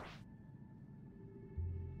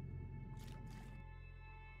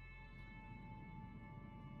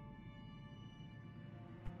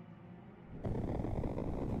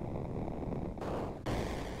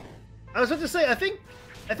 I was about to say, I think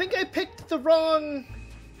I picked the wrong...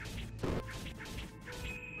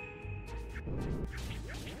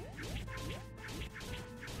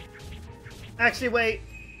 Actually, wait.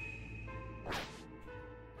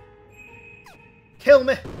 Kill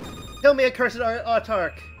me! Kill me, accursed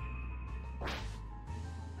autarch!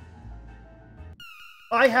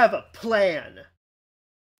 I have a plan!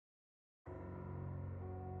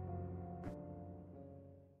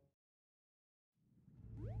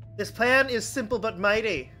 This plan is simple but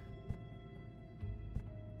mighty.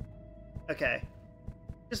 Okay.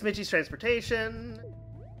 Just Michi's transportation.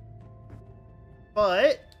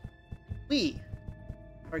 But... we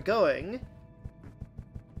are going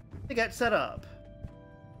to get set up.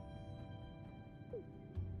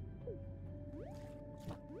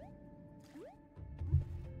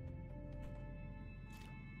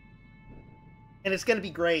 And it's going to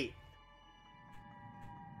be great.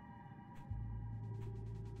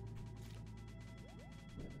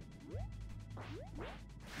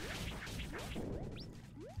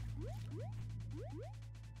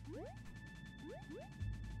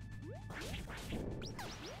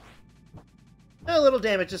 A little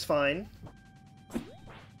damage is fine.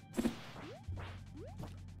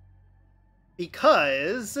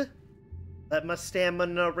 Because... let my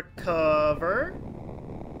stamina recover.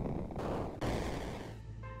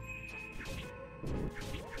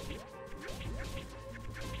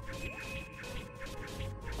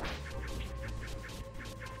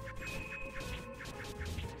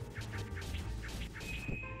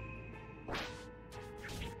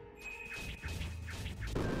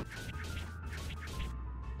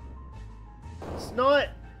 It's not...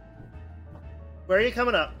 Where are you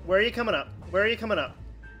coming up? Where are you coming up? Where are you coming up?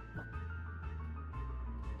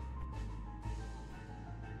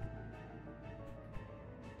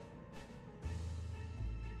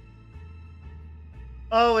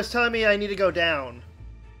 Oh, it's telling me I need to go down.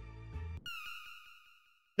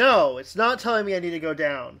 No, it's not telling me I need to go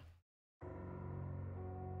down.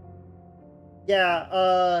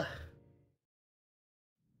 Yeah,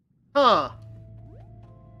 huh.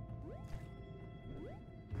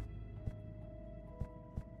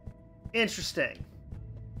 Interesting.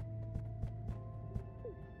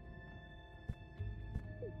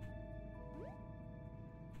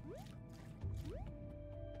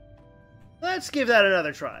 Let's give that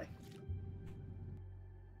another try.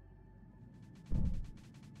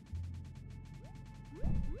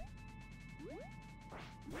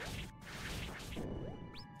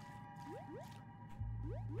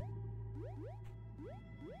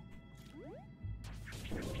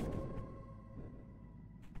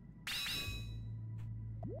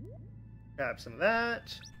 Grab some of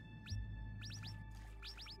that.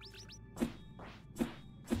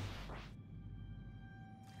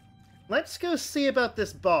 Let's go see about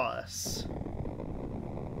this boss.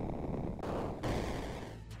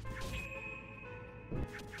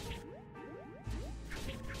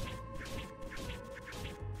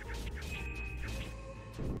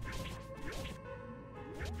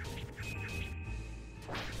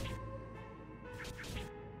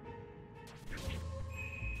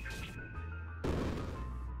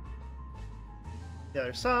 The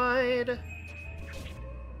other side.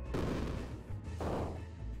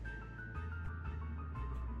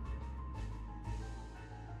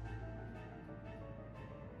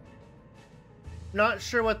 Not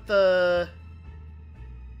sure what the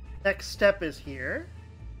next step is here.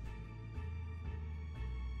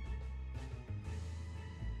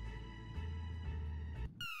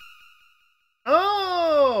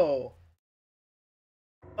 Oh!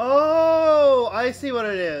 Oh! I see what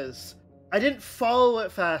it is. I didn't follow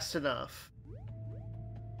it fast enough.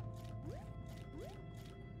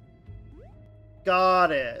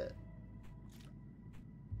 Got it.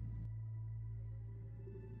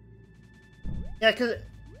 Yeah,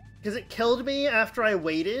 because it killed me after I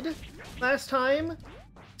waited last time.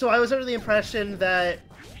 So I was under the impression that,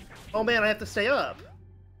 oh man, I have to stay up.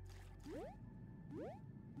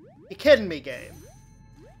 You kidding me, game?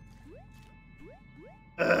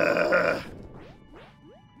 Ugh.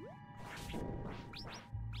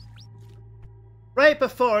 Right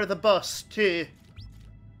before the bus, too.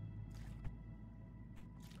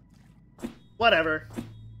 Whatever.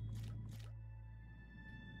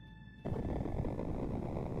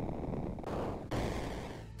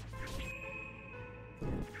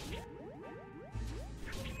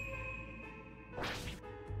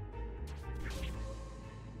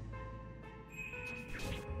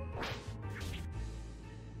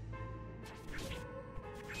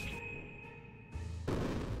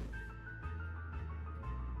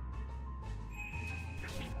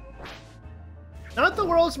 Not the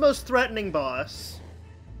world's most threatening boss.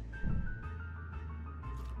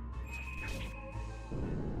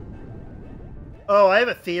 Oh, I have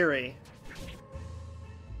a theory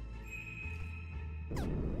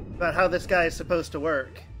about how this guy is supposed to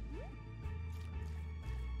work.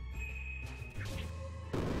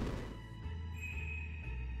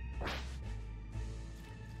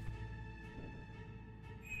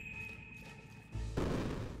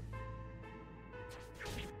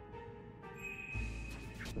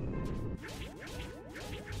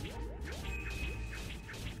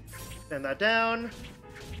 Send that down.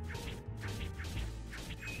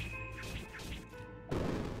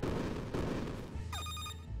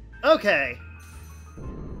 Okay.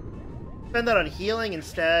 Spend that on healing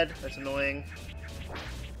instead. That's annoying.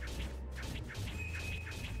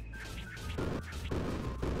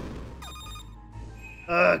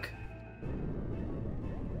 Ugh.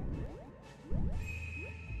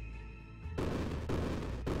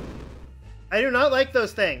 I do not like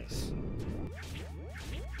those things.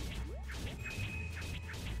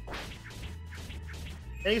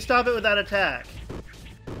 Can you stop it with that attack?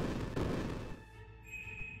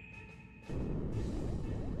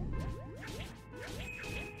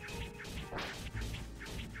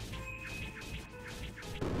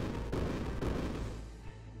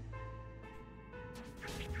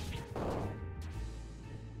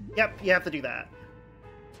 Yep, you have to do that.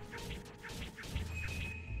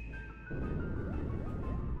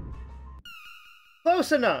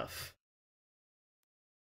 Close enough.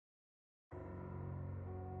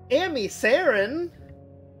 Amy Saren?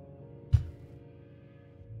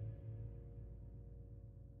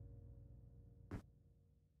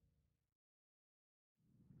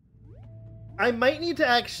 I might need to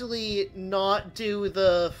actually not do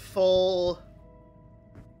the full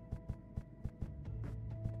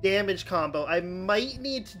damage combo. I might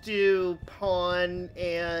need to do Pawn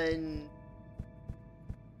and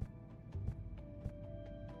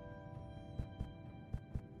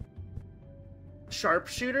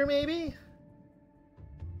Sharpshooter, maybe?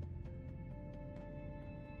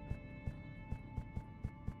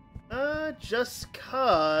 Just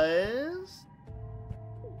 'cause...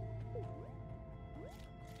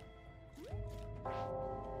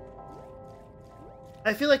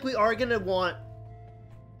 I feel like we are gonna want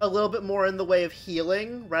a little bit more in the way of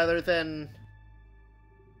healing, rather than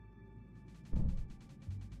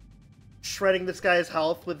shredding this guy's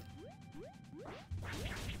health with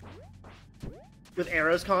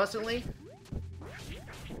arrows constantly.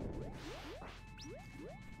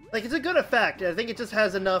 Like, it's a good effect. I think it just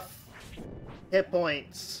has enough hit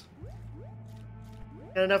points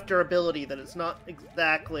and enough durability that it's not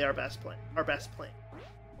exactly our best plan.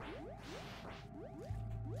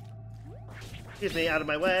 Excuse me, out of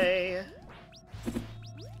my way.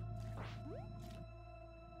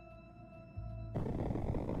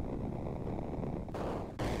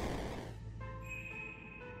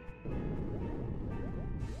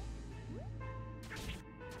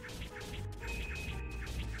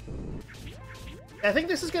 I think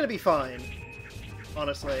this is gonna be fine,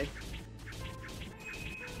 honestly.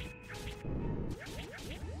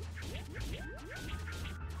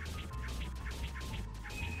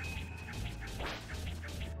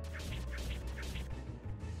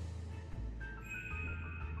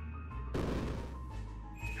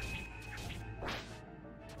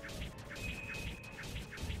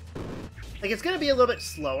 Like, it's gonna be a little bit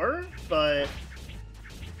slower, but...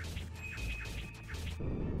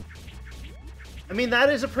 I mean, that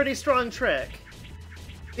is a pretty strong trick.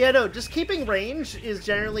 Yeah, no, just keeping range is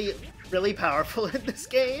generally really powerful in this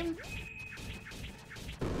game.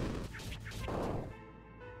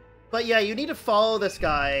 But yeah, you need to follow this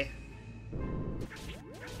guy.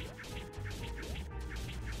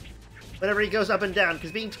 Whenever he goes up and down,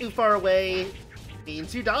 because being too far away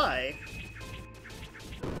means you die.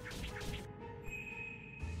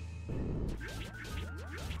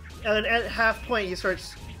 And then at half point, he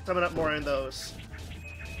starts summing up more in those.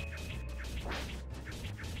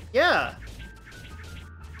 Yeah.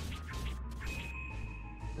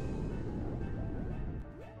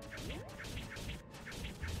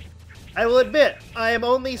 I will admit, I am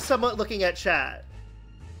only somewhat looking at chat.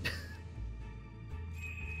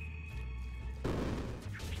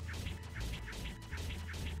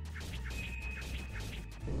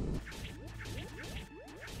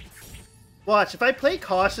 Watch, if I play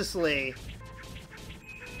cautiously,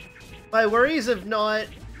 my worries of not...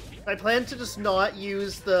 I plan to just not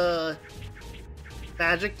use the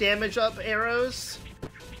magic damage up arrows.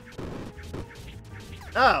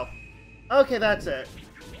 Oh. Okay, that's it.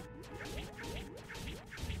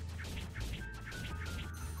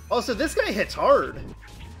 Also, this guy hits hard.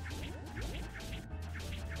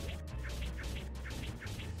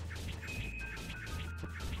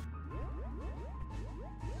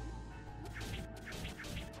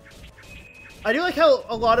 I do like how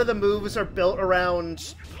a lot of the moves are built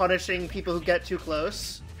around punishing people who get too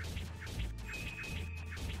close.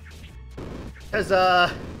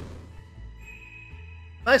 Because,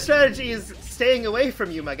 my strategy is staying away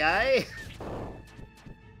from you, my guy.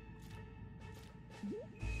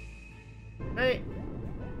 Right.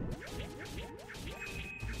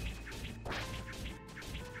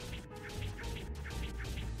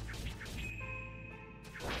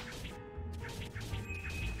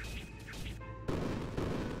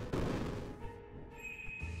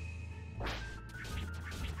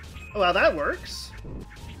 Oh, well, that works.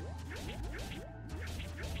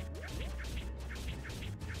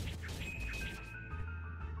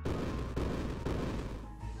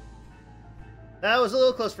 That was a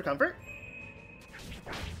little close for comfort.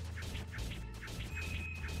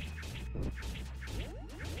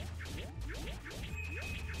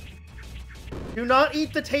 Do not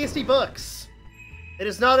eat the tasty books. It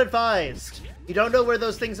is not advised. You don't know where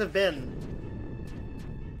those things have been.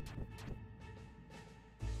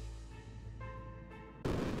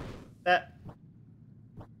 That...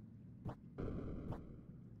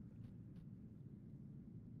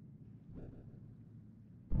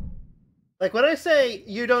 Like, when I say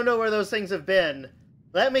you don't know where those things have been,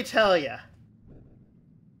 let me tell ya.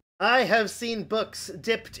 I have seen books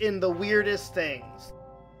dipped in the weirdest things.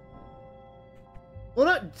 Well,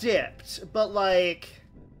 not dipped, but like...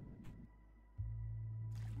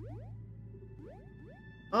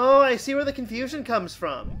 Oh, I see where the confusion comes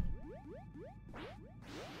from.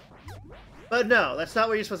 But no, that's not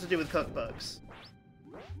what you're supposed to do with cookbooks.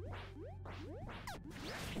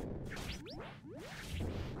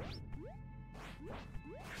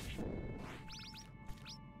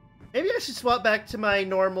 Maybe I should swap back to my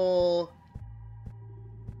normal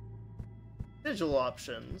visual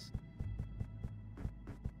options.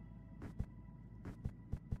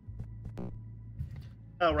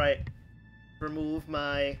 Oh, right. Remove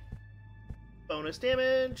my bonus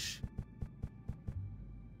damage.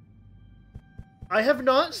 I have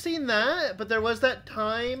not seen that, but there was that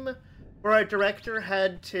time where our director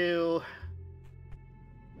had to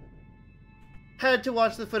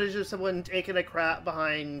watch the footage of someone taking a crap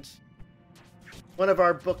behind one of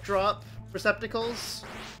our book drop receptacles,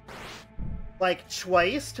 like,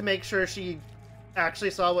 twice to make sure she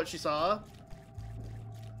actually saw what she saw.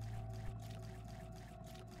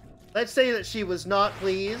 Let's say that she was not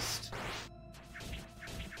pleased.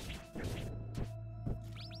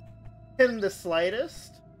 In the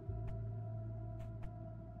slightest.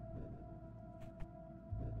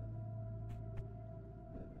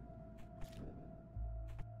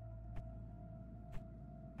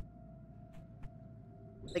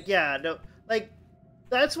 Like, yeah, no, like,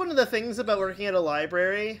 that's one of the things about working at a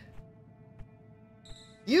library.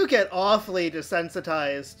 You get awfully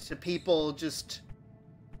desensitized to people just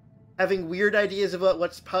having weird ideas about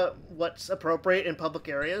what's appropriate in public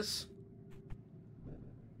areas.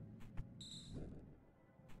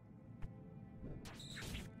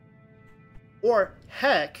 Or,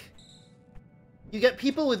 heck, you get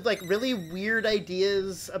people with, like, really weird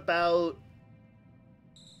ideas about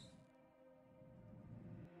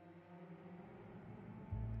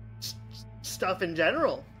stuff in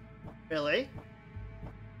general, really.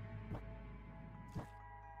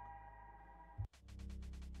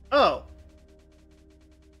 Oh.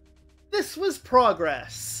 This was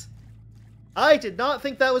progress. I did not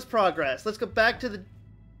think that was progress. Let's go back to the...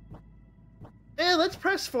 let's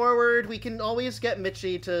press forward. We can always get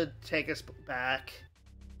Mitchie to take us back.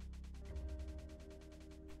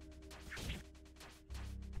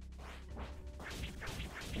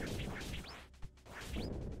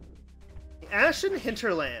 Ashen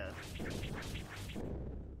Hinterland.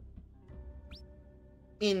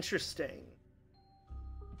 Interesting.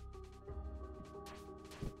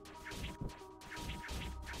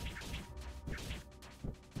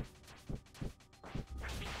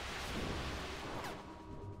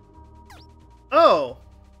 Oh!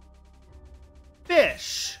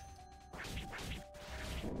 Fish!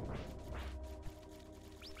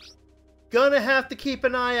 Gonna have to keep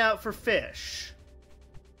an eye out for fish.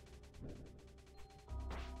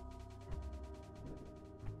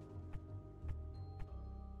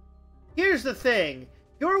 Here's the thing.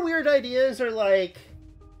 Your weird ideas are like,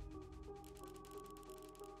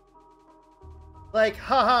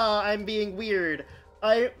 haha, I'm being weird.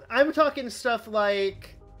 I'm talking stuff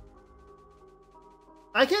like,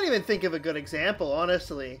 I can't even think of a good example,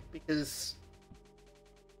 honestly, because,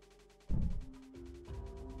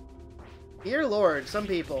 dear Lord, some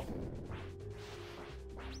people.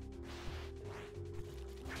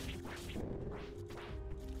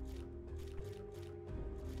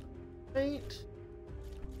 Right.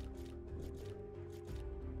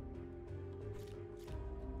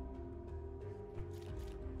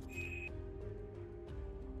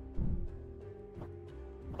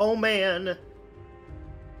 Oh man.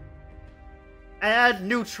 Add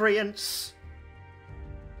nutrients.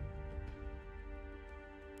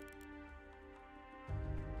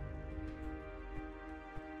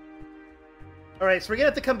 Alright, so we're gonna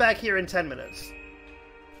have to come back here in 10 minutes.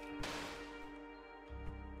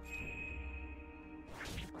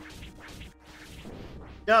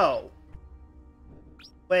 No.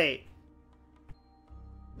 Wait.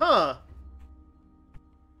 Huh.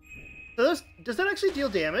 So does that actually deal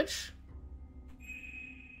damage?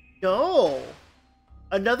 No.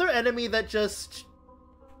 Another enemy that just...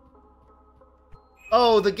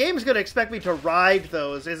 Oh, the game's gonna expect me to ride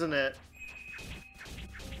those, isn't it?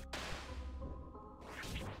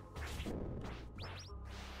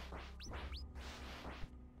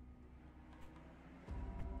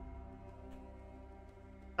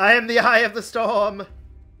 I am the eye of the storm!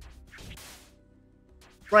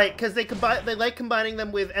 Right, because they like combining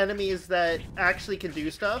them with enemies that actually can do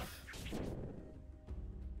stuff.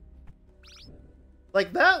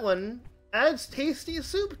 Like that one adds tasty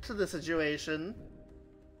soup to the situation.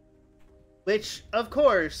 Which, of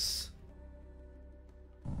course,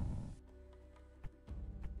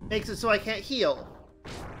 makes it so I can't heal.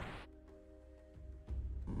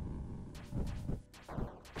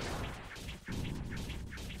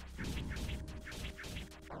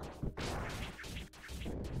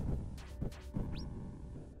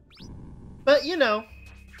 But, you know,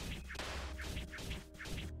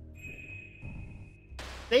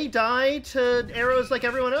 they die to arrows like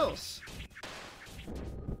everyone else.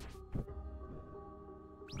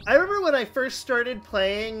 I remember when I first started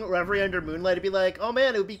playing Reverie Under Moonlight, I'd be like, oh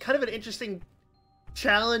man, it would be kind of an interesting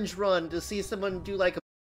challenge run to see someone do like a...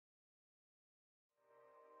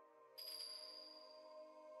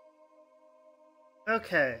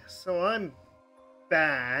 Okay, so I'm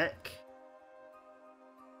back.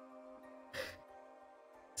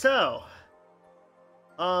 So,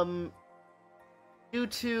 due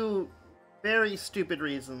to very stupid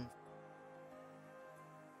reasons.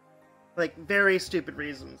 Like, very stupid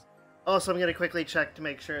reasons. Also, I'm gonna quickly check to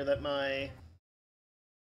make sure that my,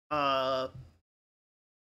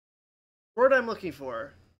 word I'm looking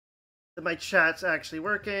for, that my chat's actually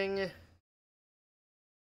working.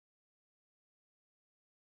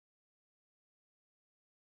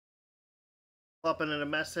 Popping in a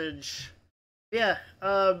message. Yeah,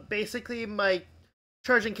 basically my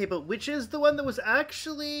charging cable, which is the one that was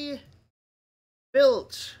actually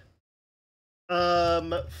built,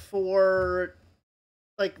 for,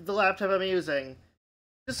 like, the laptop I'm using,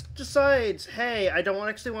 just decides, hey, I don't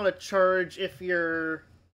actually want to charge if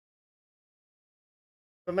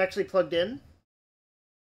I'm actually plugged in.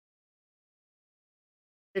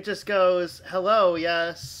 It just goes, hello,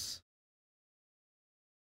 yes.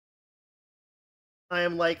 I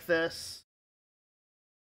am like this.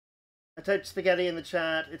 I typed spaghetti in the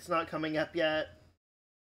chat. It's not coming up yet.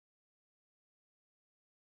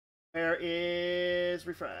 Where is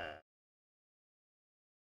refresh?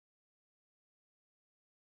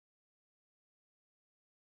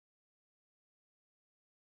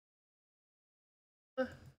 Yeah,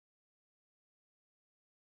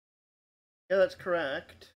 that's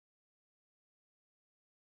correct.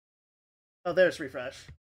 Oh, there's refresh.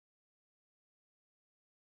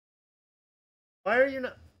 Why are you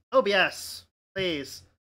not? Oh, yes. Please.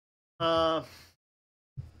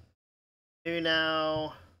 Maybe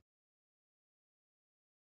now.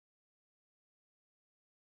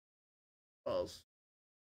 Balls.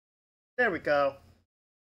 There we go.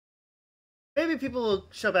 Maybe people will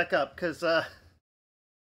show back up, because,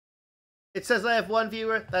 it says I have one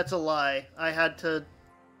viewer. That's a lie. I had to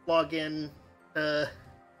log in to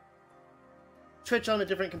Twitch on a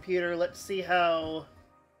different computer. Let's see how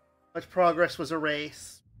much progress was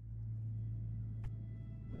erased.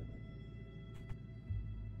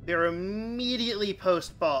 They're immediately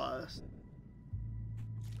post-boss.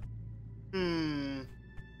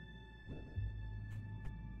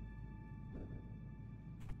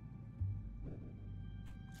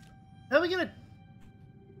 How are we gonna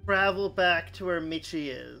travel back to where Michi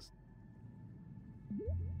is?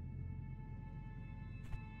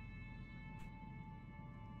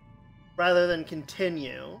 Rather than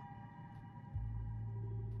continue.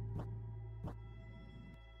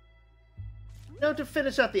 No, to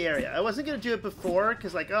finish out the area. I wasn't gonna do it before,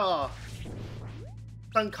 because, like, oh,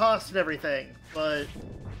 sunk cost and everything, but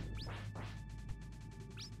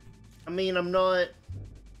I mean, I'm not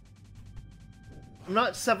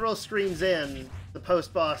several screens in the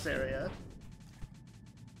post-boss area.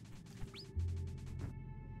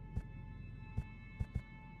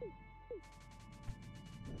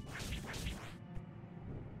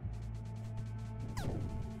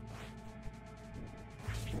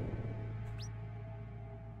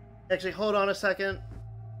 Actually, hold on a second.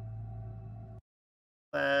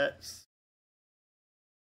 Let's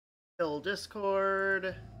kill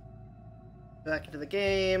Discord. Back into the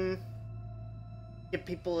game. Give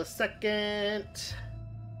people a second.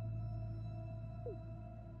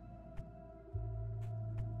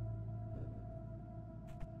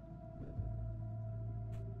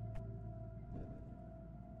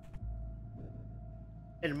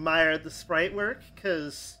 Admire the sprite work,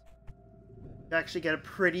 because you actually get a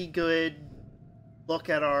pretty good look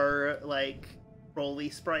at our, like,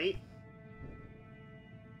 Broly sprite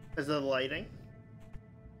because of the lighting.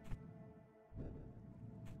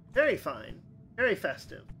 Very fine. Very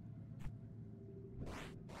festive.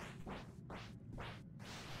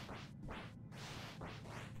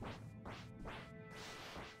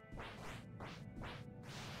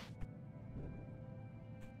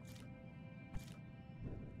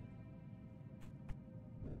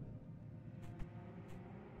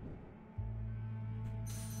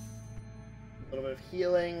 A little bit of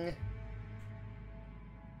healing.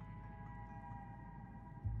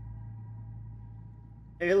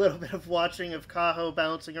 Maybe a little bit of watching of Kaho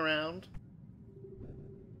bouncing around.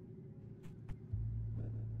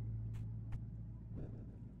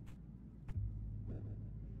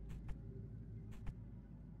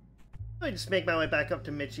 Let me just make my way back up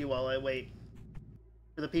to Michi while I wait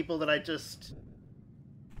for the people that I just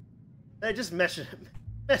messaged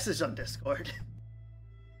on Discord.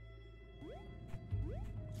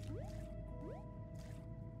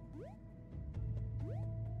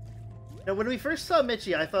 Now, when we first saw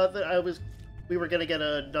Michi, I thought that we were gonna get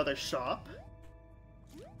another shop.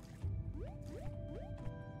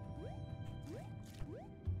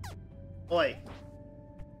 Oi.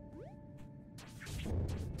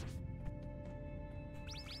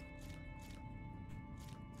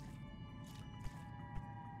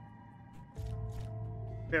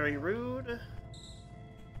 Very rude.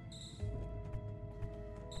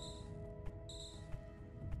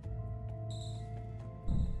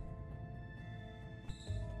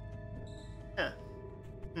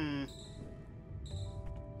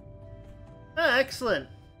 Ah, excellent.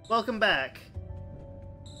 Welcome back.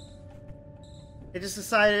 I just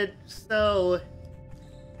decided, so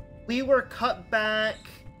we were cut back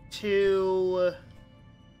to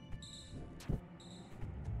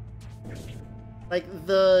like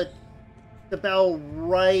the bell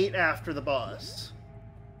right after the boss.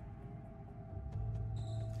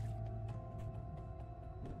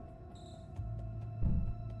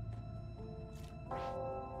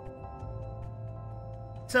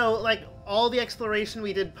 So, like, all the exploration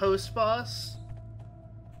we did post-boss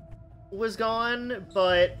was gone,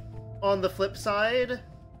 but on the flip side,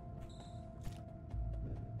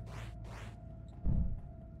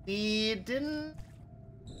 we didn't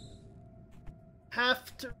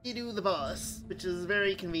have to redo the boss, which is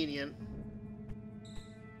very convenient.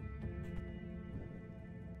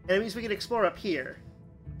 And it means we can explore up here.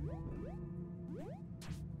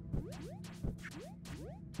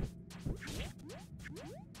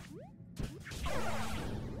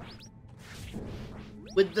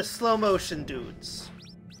 With the slow motion dudes.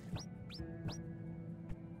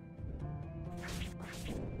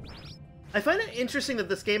 I find it interesting that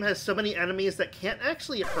this game has so many enemies that can't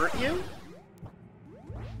actually hurt you.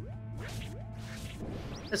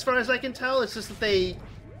 As far as I can tell, it's just that they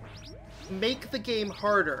make the game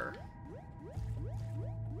harder.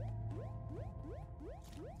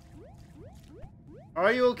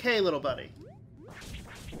 Are you okay, little buddy?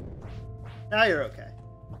 Now you're okay.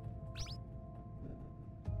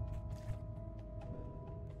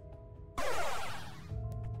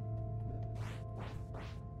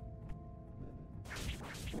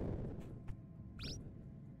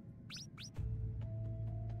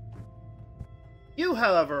 You,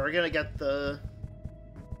 however, are gonna get the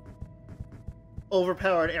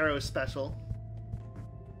overpowered arrow special.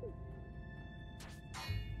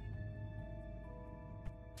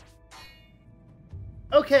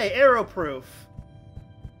 Okay, arrow proof.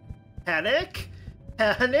 Panic?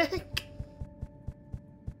 Panic?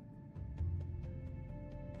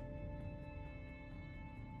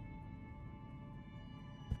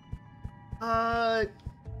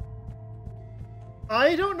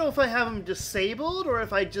 I don't know if I have them disabled or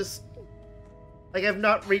if I just... like, I've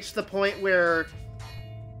not reached the point where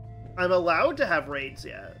I'm allowed to have raids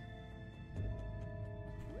yet.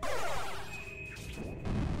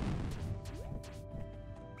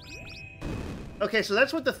 Okay, so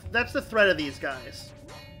that's the threat of these guys.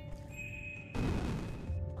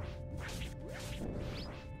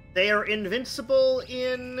 They are invincible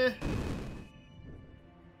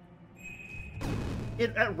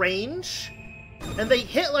at range, and they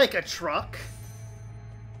hit like a truck.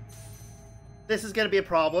 This is gonna be a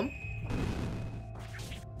problem.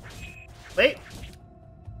 Wait.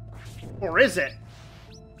 Or is it?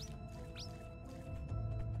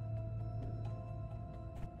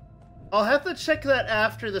 I'll have to check that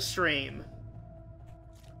after the stream.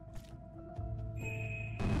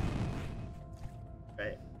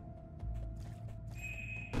 Right.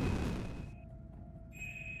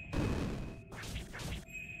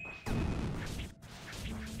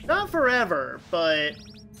 Not forever, but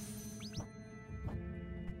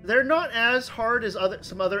they're not as hard as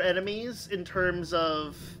some other enemies in terms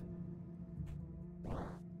of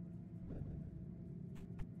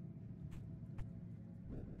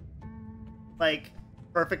like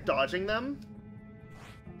perfect dodging them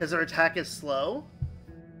because their attack is slow.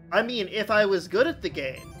 I mean, if I was good at the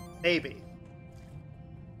game, maybe.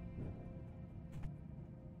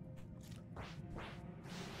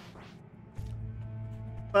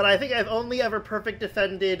 But I think I've only ever perfect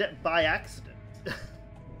defended by accident.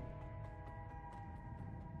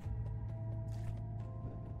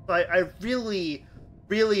 So I really,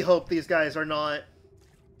 really hope these guys are not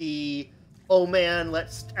the, oh man,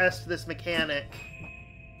 let's test this mechanic.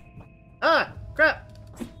 Ah! Crap!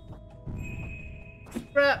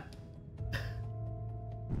 Crap!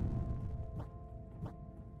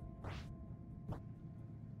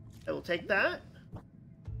 I will take that.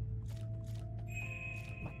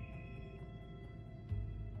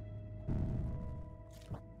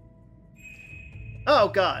 Oh,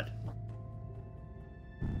 God.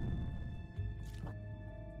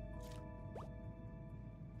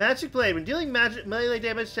 Magic Blade. When dealing melee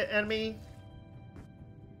damage to enemy...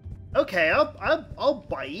 Okay, I'll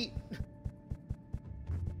bite.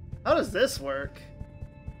 How does this work?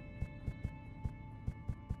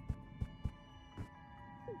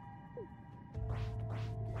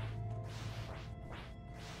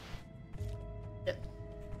 Yeah.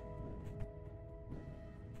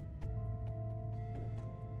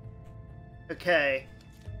 Okay.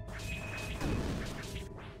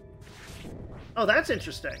 Oh, that's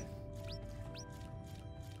interesting.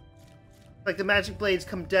 Like the magic blades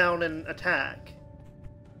come down and attack.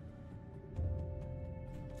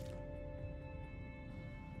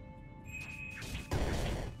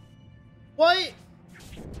 What?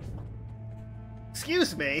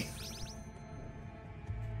 Excuse me.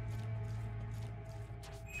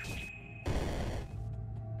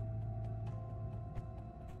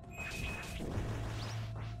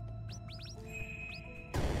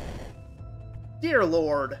 Dear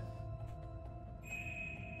Lord.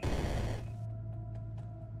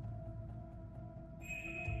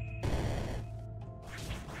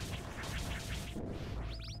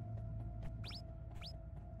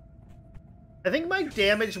 I think my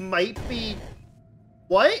damage might be...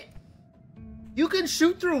 What? You can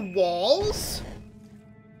shoot through walls?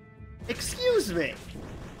 Excuse me.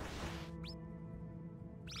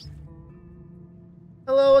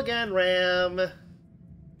 Hello again, Ram.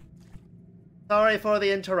 Sorry for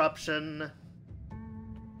the interruption.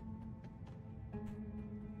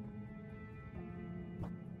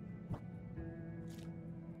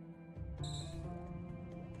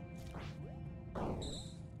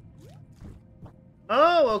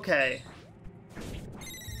 Oh, okay.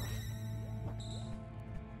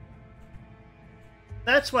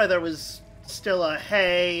 That's why there was still a,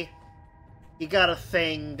 hey, you got a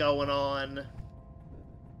thing going on.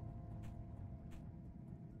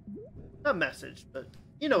 Not message, but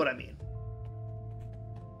you know what I mean.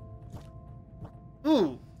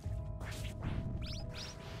 Ooh.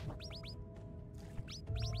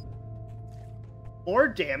 More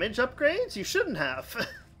damage upgrades? You shouldn't have.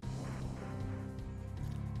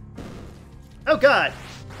 Oh god!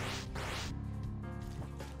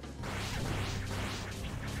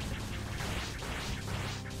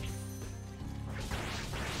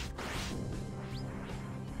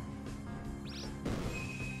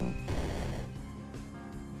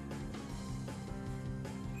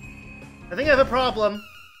 I think I have a problem.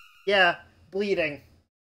 Yeah, bleeding.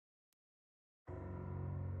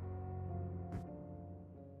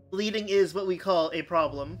 Bleeding is what we call a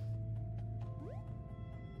problem.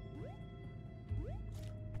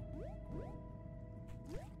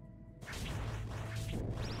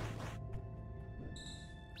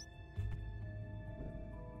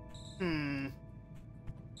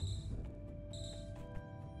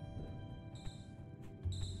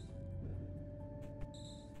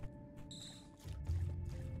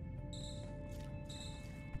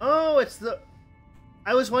 Oh, it's the...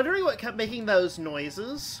 I was wondering what kept making those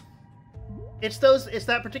noises. It's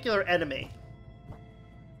that particular enemy.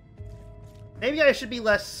 Maybe I should be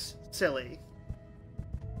less silly.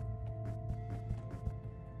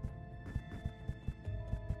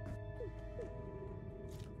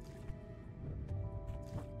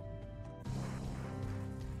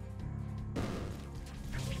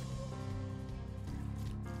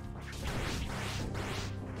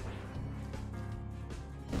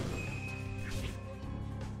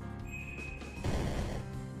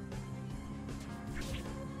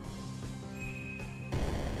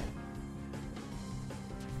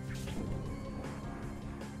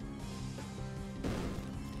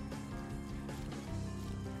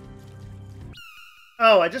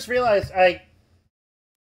 Oh, I just realized I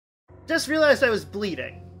was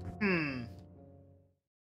bleeding.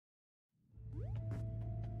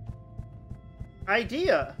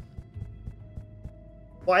 Idea.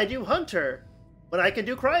 Why do Hunter when I can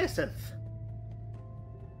do Cryosynth?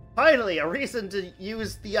 Finally, a reason to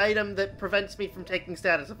use the item that prevents me from taking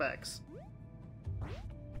status effects.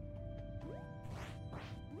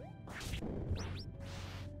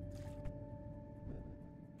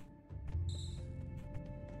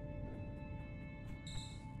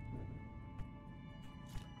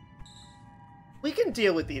 We can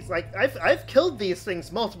deal with these. Like, I've killed these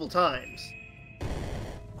things multiple times.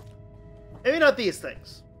 Maybe not these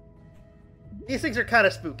things. These things are kind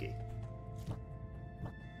of spooky.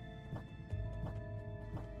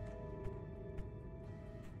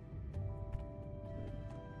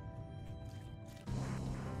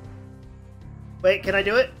 Wait, can I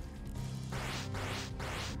do it?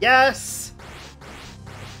 Yes!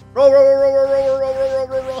 Roll, roll, roll, roll, roll, roll, roll, roll, roll,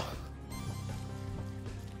 roll, roll.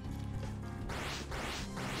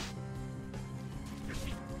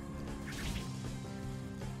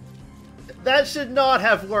 That should not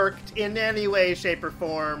have worked in any way, shape, or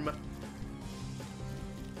form.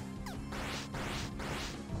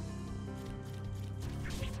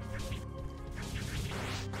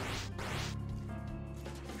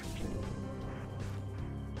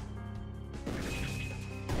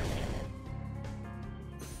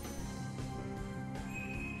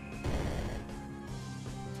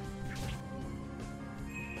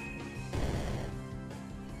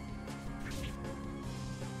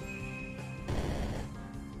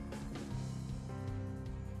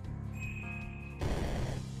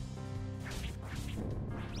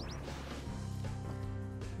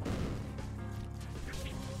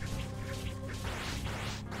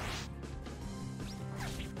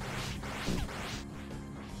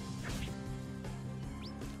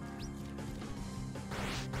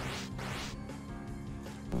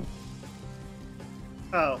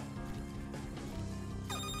 Oh.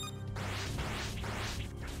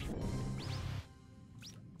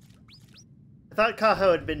 I thought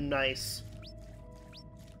Kaho had been nice.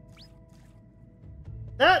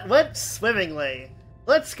 That went swimmingly.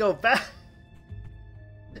 Let's go back.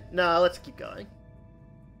 Nah, let's keep going.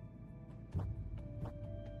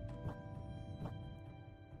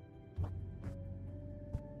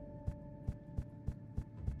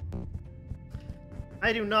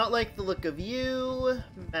 I do not like the look of you,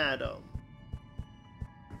 madam.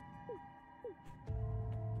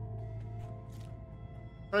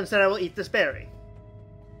 So instead I will eat this berry.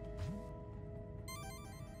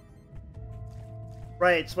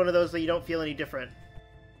 Right, it's one of those that you don't feel any different.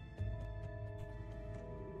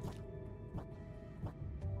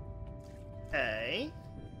 Okay.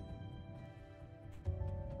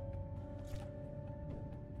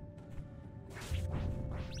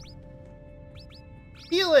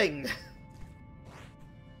 Healing!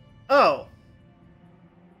 Oh.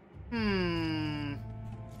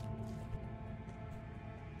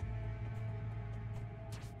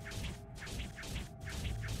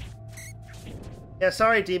 Yeah,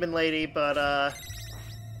 sorry, Demon Lady, but,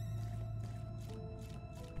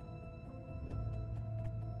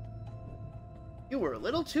 you were a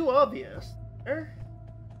little too obvious.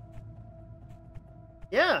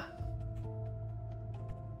 Yeah.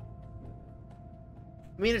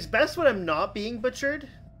 I mean, it's best when I'm not being butchered.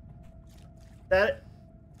 That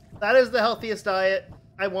is the healthiest diet.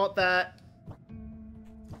 I want that.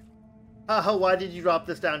 Why did you drop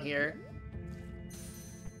this down here?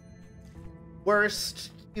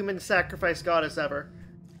 Worst human sacrifice goddess ever.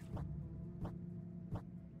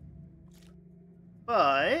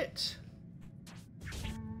 But...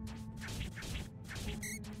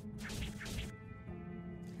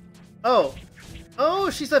 Oh.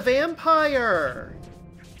 Oh, she's a vampire!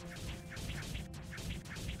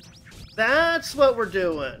 That's what we're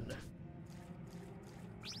doing.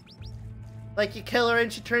 Like, you kill her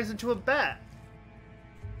and she turns into a bat.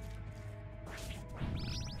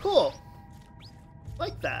 Cool.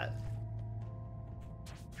 Like that.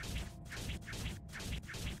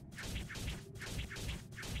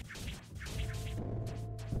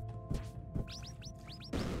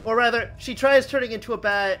 Or rather, she tries turning into a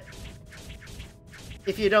bat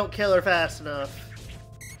if you don't kill her fast enough.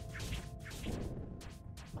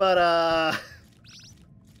 But,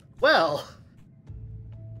 well...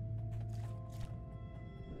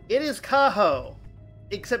 It is Kaho.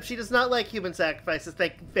 Except she does not like human sacrifices,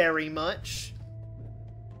 thank you very much.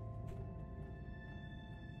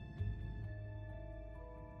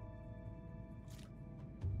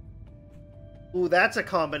 Ooh, that's a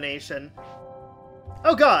combination.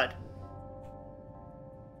 Oh god!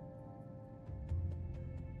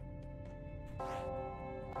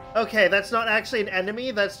 Okay, that's not actually an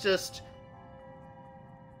enemy, that's just...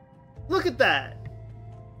 Look at that!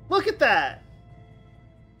 Look at that!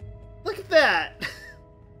 Look at that!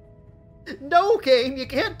 No, game, you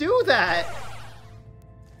can't do that!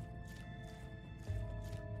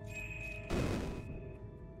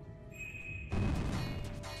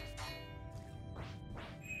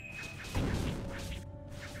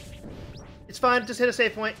 It's fine, just hit a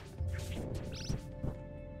save point.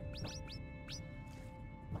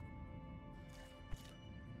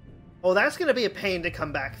 Oh, that's gonna be a pain to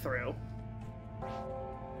come back through.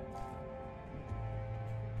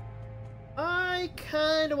 I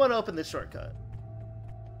kinda want to open this shortcut.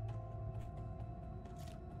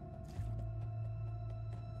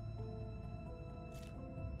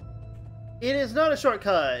 It is not a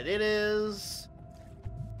shortcut, it is...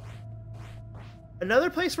 another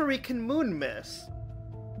place where we can moon miss.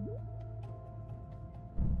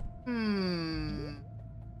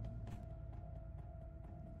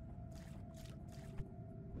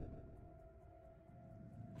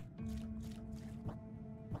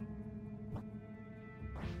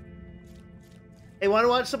 Hey, wanna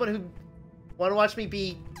watch someone who... wanna watch me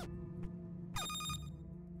be...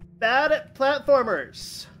 bad at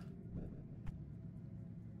platformers?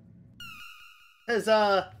 Cause,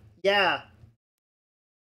 yeah.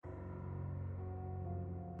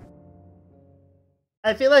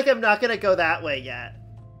 I feel like I'm not gonna go that way yet.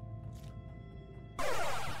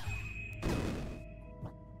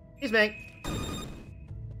 Excuse me.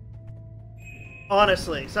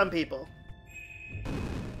 Honestly, some people.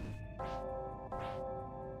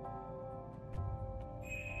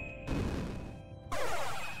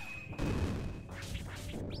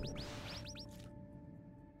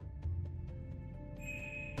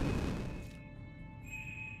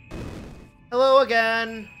 Hello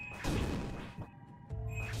again.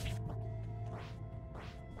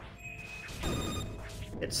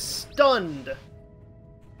 It's stunned.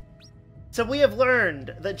 So we have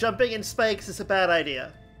learned that jumping in spikes is a bad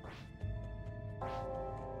idea.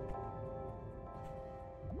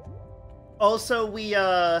 Also, we,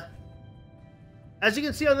 as you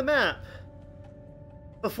can see on the map,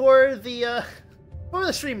 before the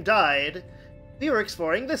stream died, we were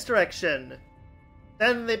exploring this direction.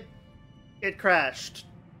 Then it crashed,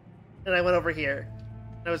 and I went over here.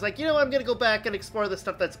 And I was like, you know, I'm gonna go back and explore the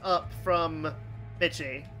stuff that's up from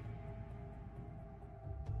Mitchie.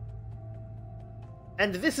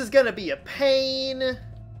 And this is gonna be a pain,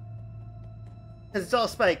 because it's all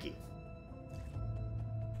spiky.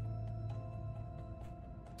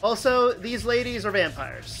 Also, these ladies are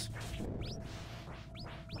vampires.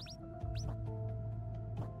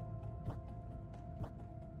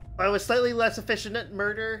 I was slightly less efficient at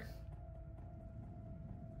murder.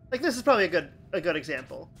 Like, this is probably a good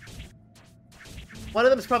example. One of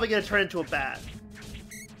them is probably going to turn into a bat.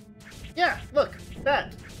 Yeah, look,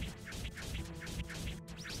 bat.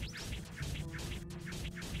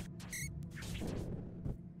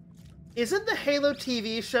 Isn't the Halo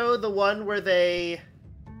TV show the one where they,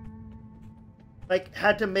 like,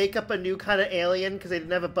 had to make up a new kind of alien because they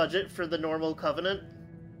didn't have a budget for the normal Covenant?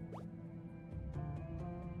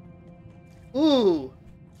 Ooh.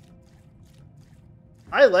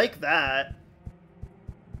 I like that.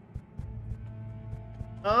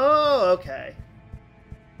 Oh, okay.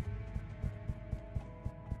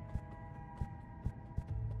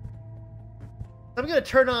 I'm gonna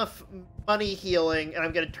turn off money healing, and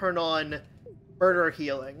I'm gonna turn on murder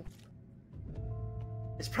healing.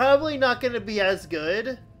 It's probably not gonna be as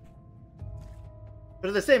good, but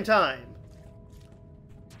at the same time.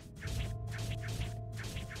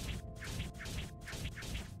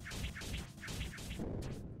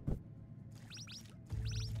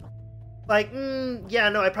 Like, yeah,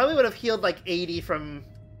 no, I probably would have healed like 80 from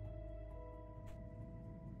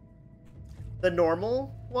the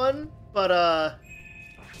normal one, but,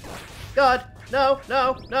 God, no,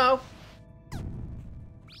 no, no!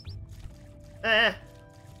 Eh.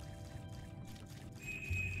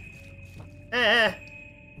 Eh.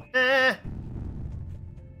 Eh.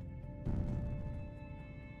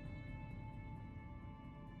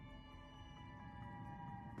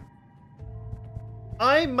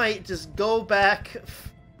 I might just go back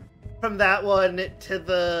from that one to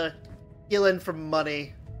the healing from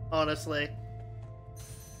money, honestly.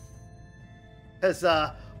 Because,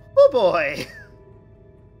 oh boy!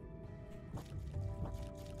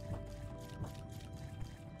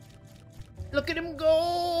 Look at him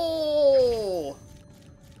go!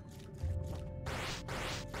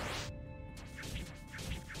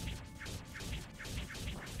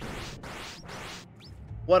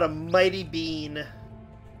 What a mighty bean.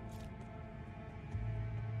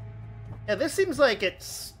 Yeah, this seems like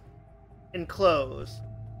it's enclosed.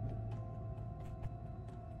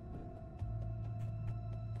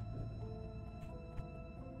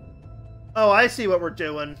 Oh, I see what we're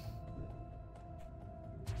doing.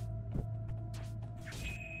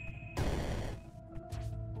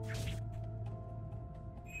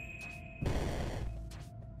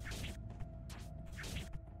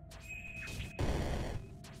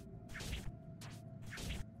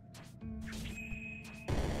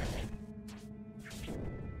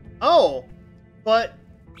 Oh, but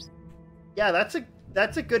yeah, that's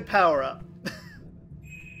a good power up.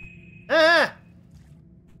 Ah!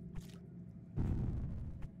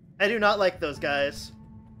 I do not like those guys.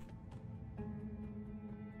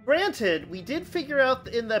 Granted, we did figure out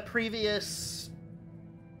in the previous...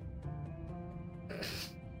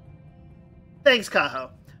 Thanks,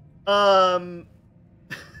 Kaho.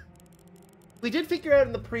 We did figure out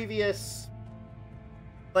in the previous,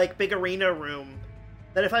 like, big arena room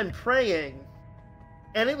that if I'm praying,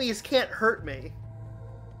 enemies can't hurt me.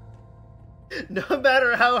 No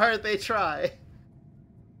matter how hard they try.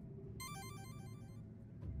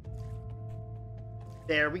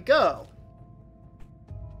 There we go.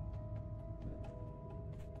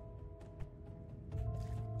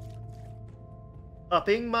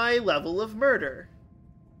 Upping my level of murder.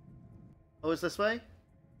 Oh, is this way?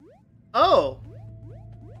 Oh!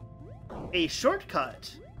 A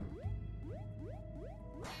shortcut.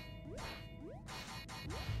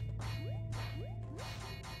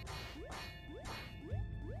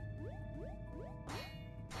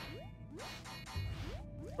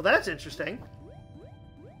 Well, that's interesting.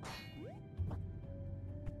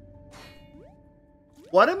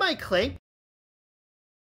 What am I claiming?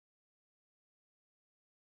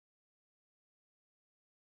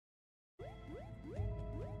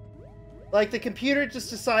 Like, the computer just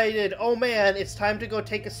decided, oh man, it's time to go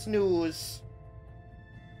take a snooze.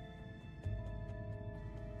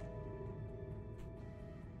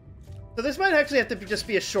 So this might actually have to just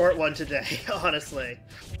be a short one today, honestly.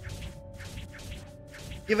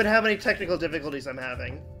 Given how many technical difficulties I'm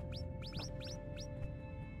having.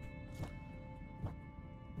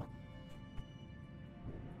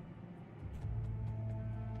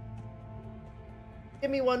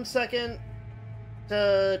 Give me 1 second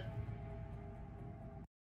to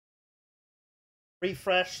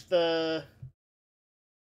refresh the...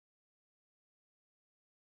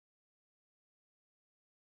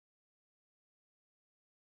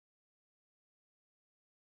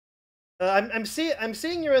 I'm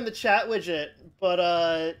seeing you're in the chat widget,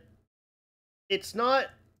 but it's not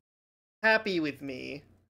happy with me.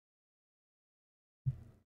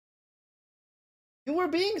 You were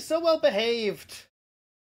being so well behaved.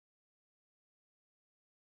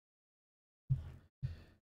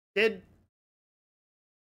 Did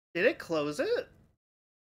it close it?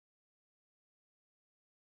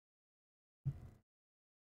 Let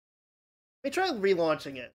me try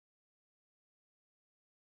relaunching it.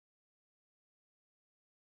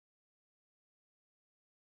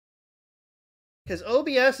 Because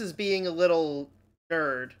OBS is being a little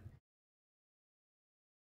nerd.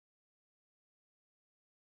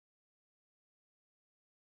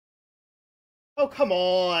 Oh, come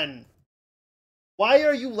on! Why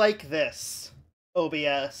are you like this,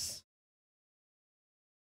 OBS?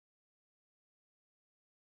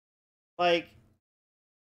 Like,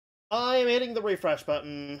 I'm hitting the refresh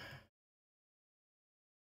button.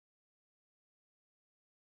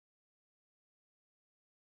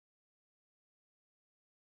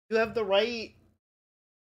 You have the right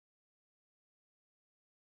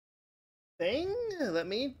thing? Let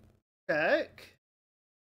me check.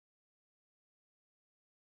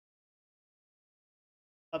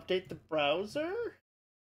 Update the browser?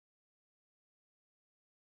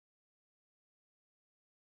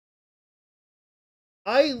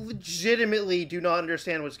 I legitimately do not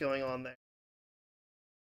understand what's going on there.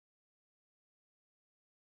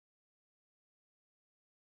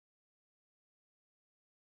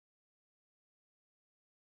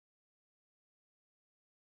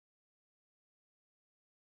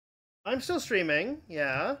 I'm still streaming,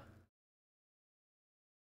 yeah.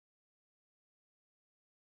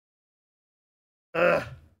 Ugh.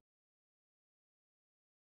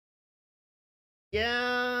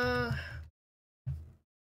 Yeah.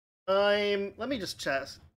 Let me just check.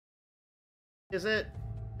 Is it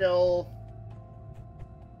still...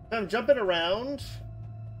 I'm jumping around.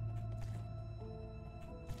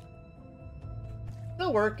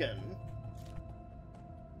 Still working.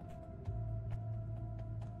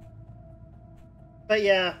 But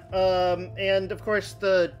yeah, and of course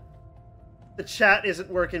the chat isn't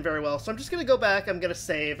working very well, so I'm just gonna go back, I'm gonna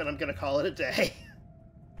save, and I'm gonna call it a day.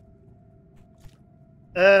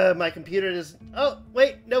 My computer is... Oh,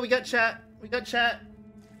 wait, no, we got chat. We got chat.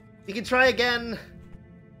 You can try again.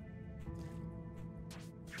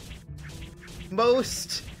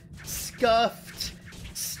 Most scuffed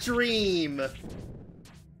stream.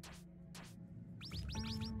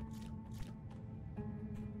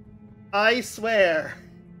 I swear.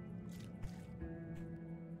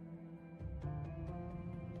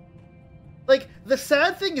 Like, the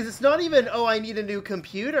sad thing is, it's not even, oh, I need a new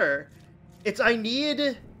computer. It's, I need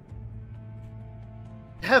to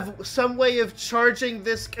have some way of charging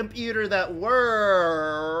this computer that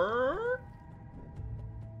works.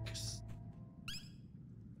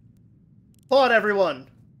 Applaud, everyone.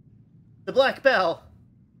 The Black Bell.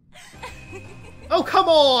 Oh, come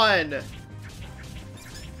on!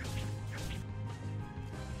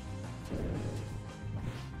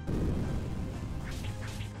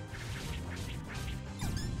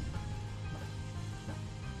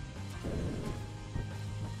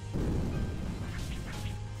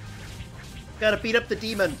 Gotta beat up the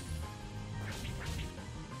demon.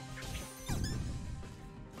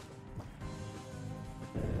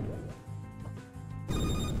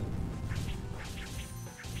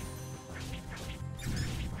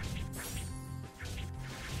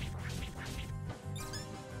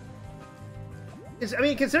 I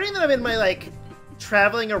mean, considering that I'm in my, like,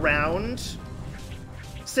 traveling around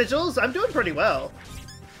sigils, I'm doing pretty well.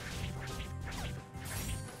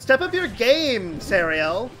 Step up your game,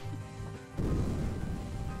 Sariel.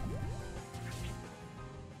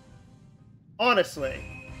 Honestly.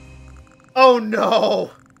 Oh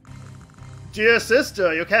no! Dear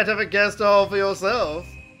sister, you can't have a guest all for yourself.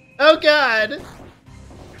 Oh god!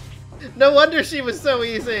 No wonder she was so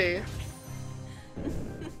easy.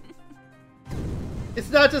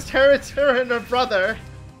 It's not just her, it's her and her brother.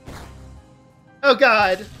 Oh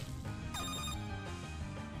god.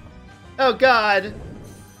 Oh god.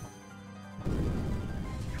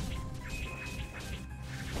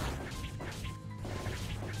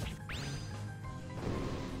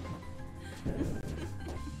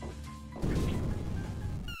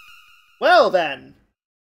 Well then.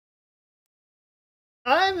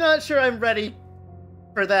 I'm not sure I'm ready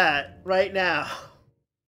for that right now.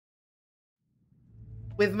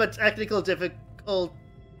 With much technical difficulty.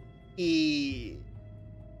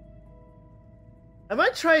 I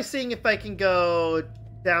might try seeing if I can go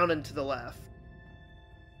down and to the left.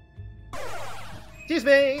 Excuse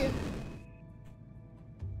me!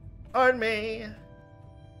 Pardon me.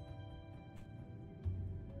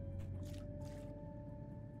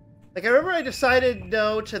 Like, I remember I decided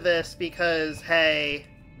no to this because, hey...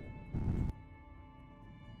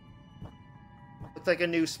 It's like a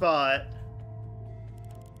new spot.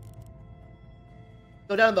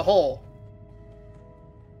 Go down the hole.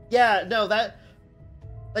 Yeah, no, that...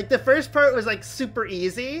 Like, the first part was, like, super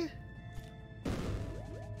easy.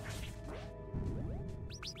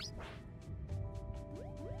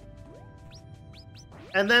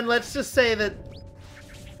 And then let's just say that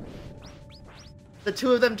the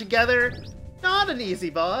two of them together, not an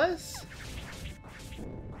easy boss.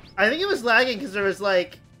 I think it was lagging because there was,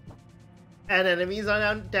 like, an enemies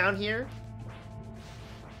on down here.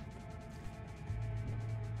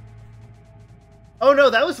 Oh no,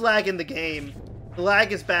 that was lag in the game. The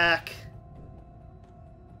lag is back.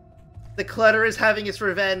 The clutter is having its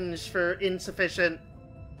revenge for insufficient...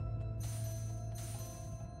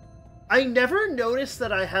 I never noticed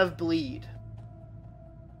that I have bleed.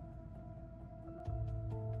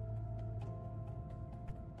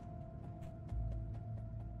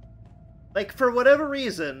 Like, for whatever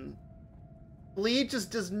reason, bleed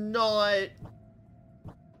just does not...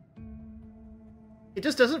 It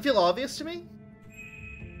just doesn't feel obvious to me.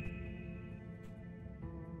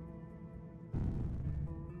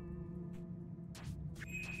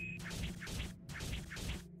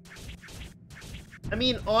 I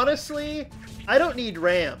mean, honestly, I don't need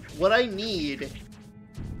RAM. What I need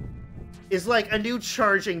is, like, a new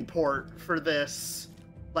charging port for this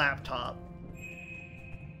laptop.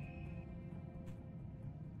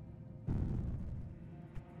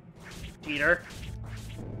 Cheater.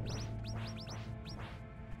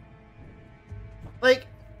 Like,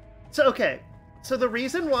 so, okay. So the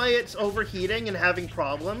reason why it's overheating and having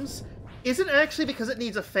problems isn't actually because it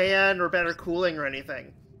needs a fan or better cooling or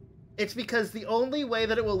anything. It's because the only way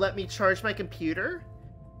that it will let me charge my computer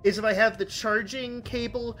is if I have the charging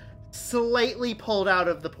cable slightly pulled out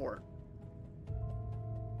of the port.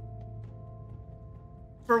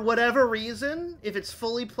 For whatever reason, if it's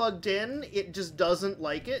fully plugged in, it just doesn't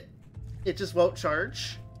like it. It just won't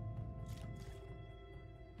charge.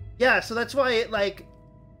 Yeah, so that's why it, like,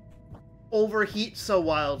 overheats so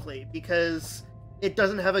wildly, because it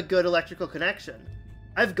doesn't have a good electrical connection.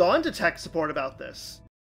 I've gone to tech support about this.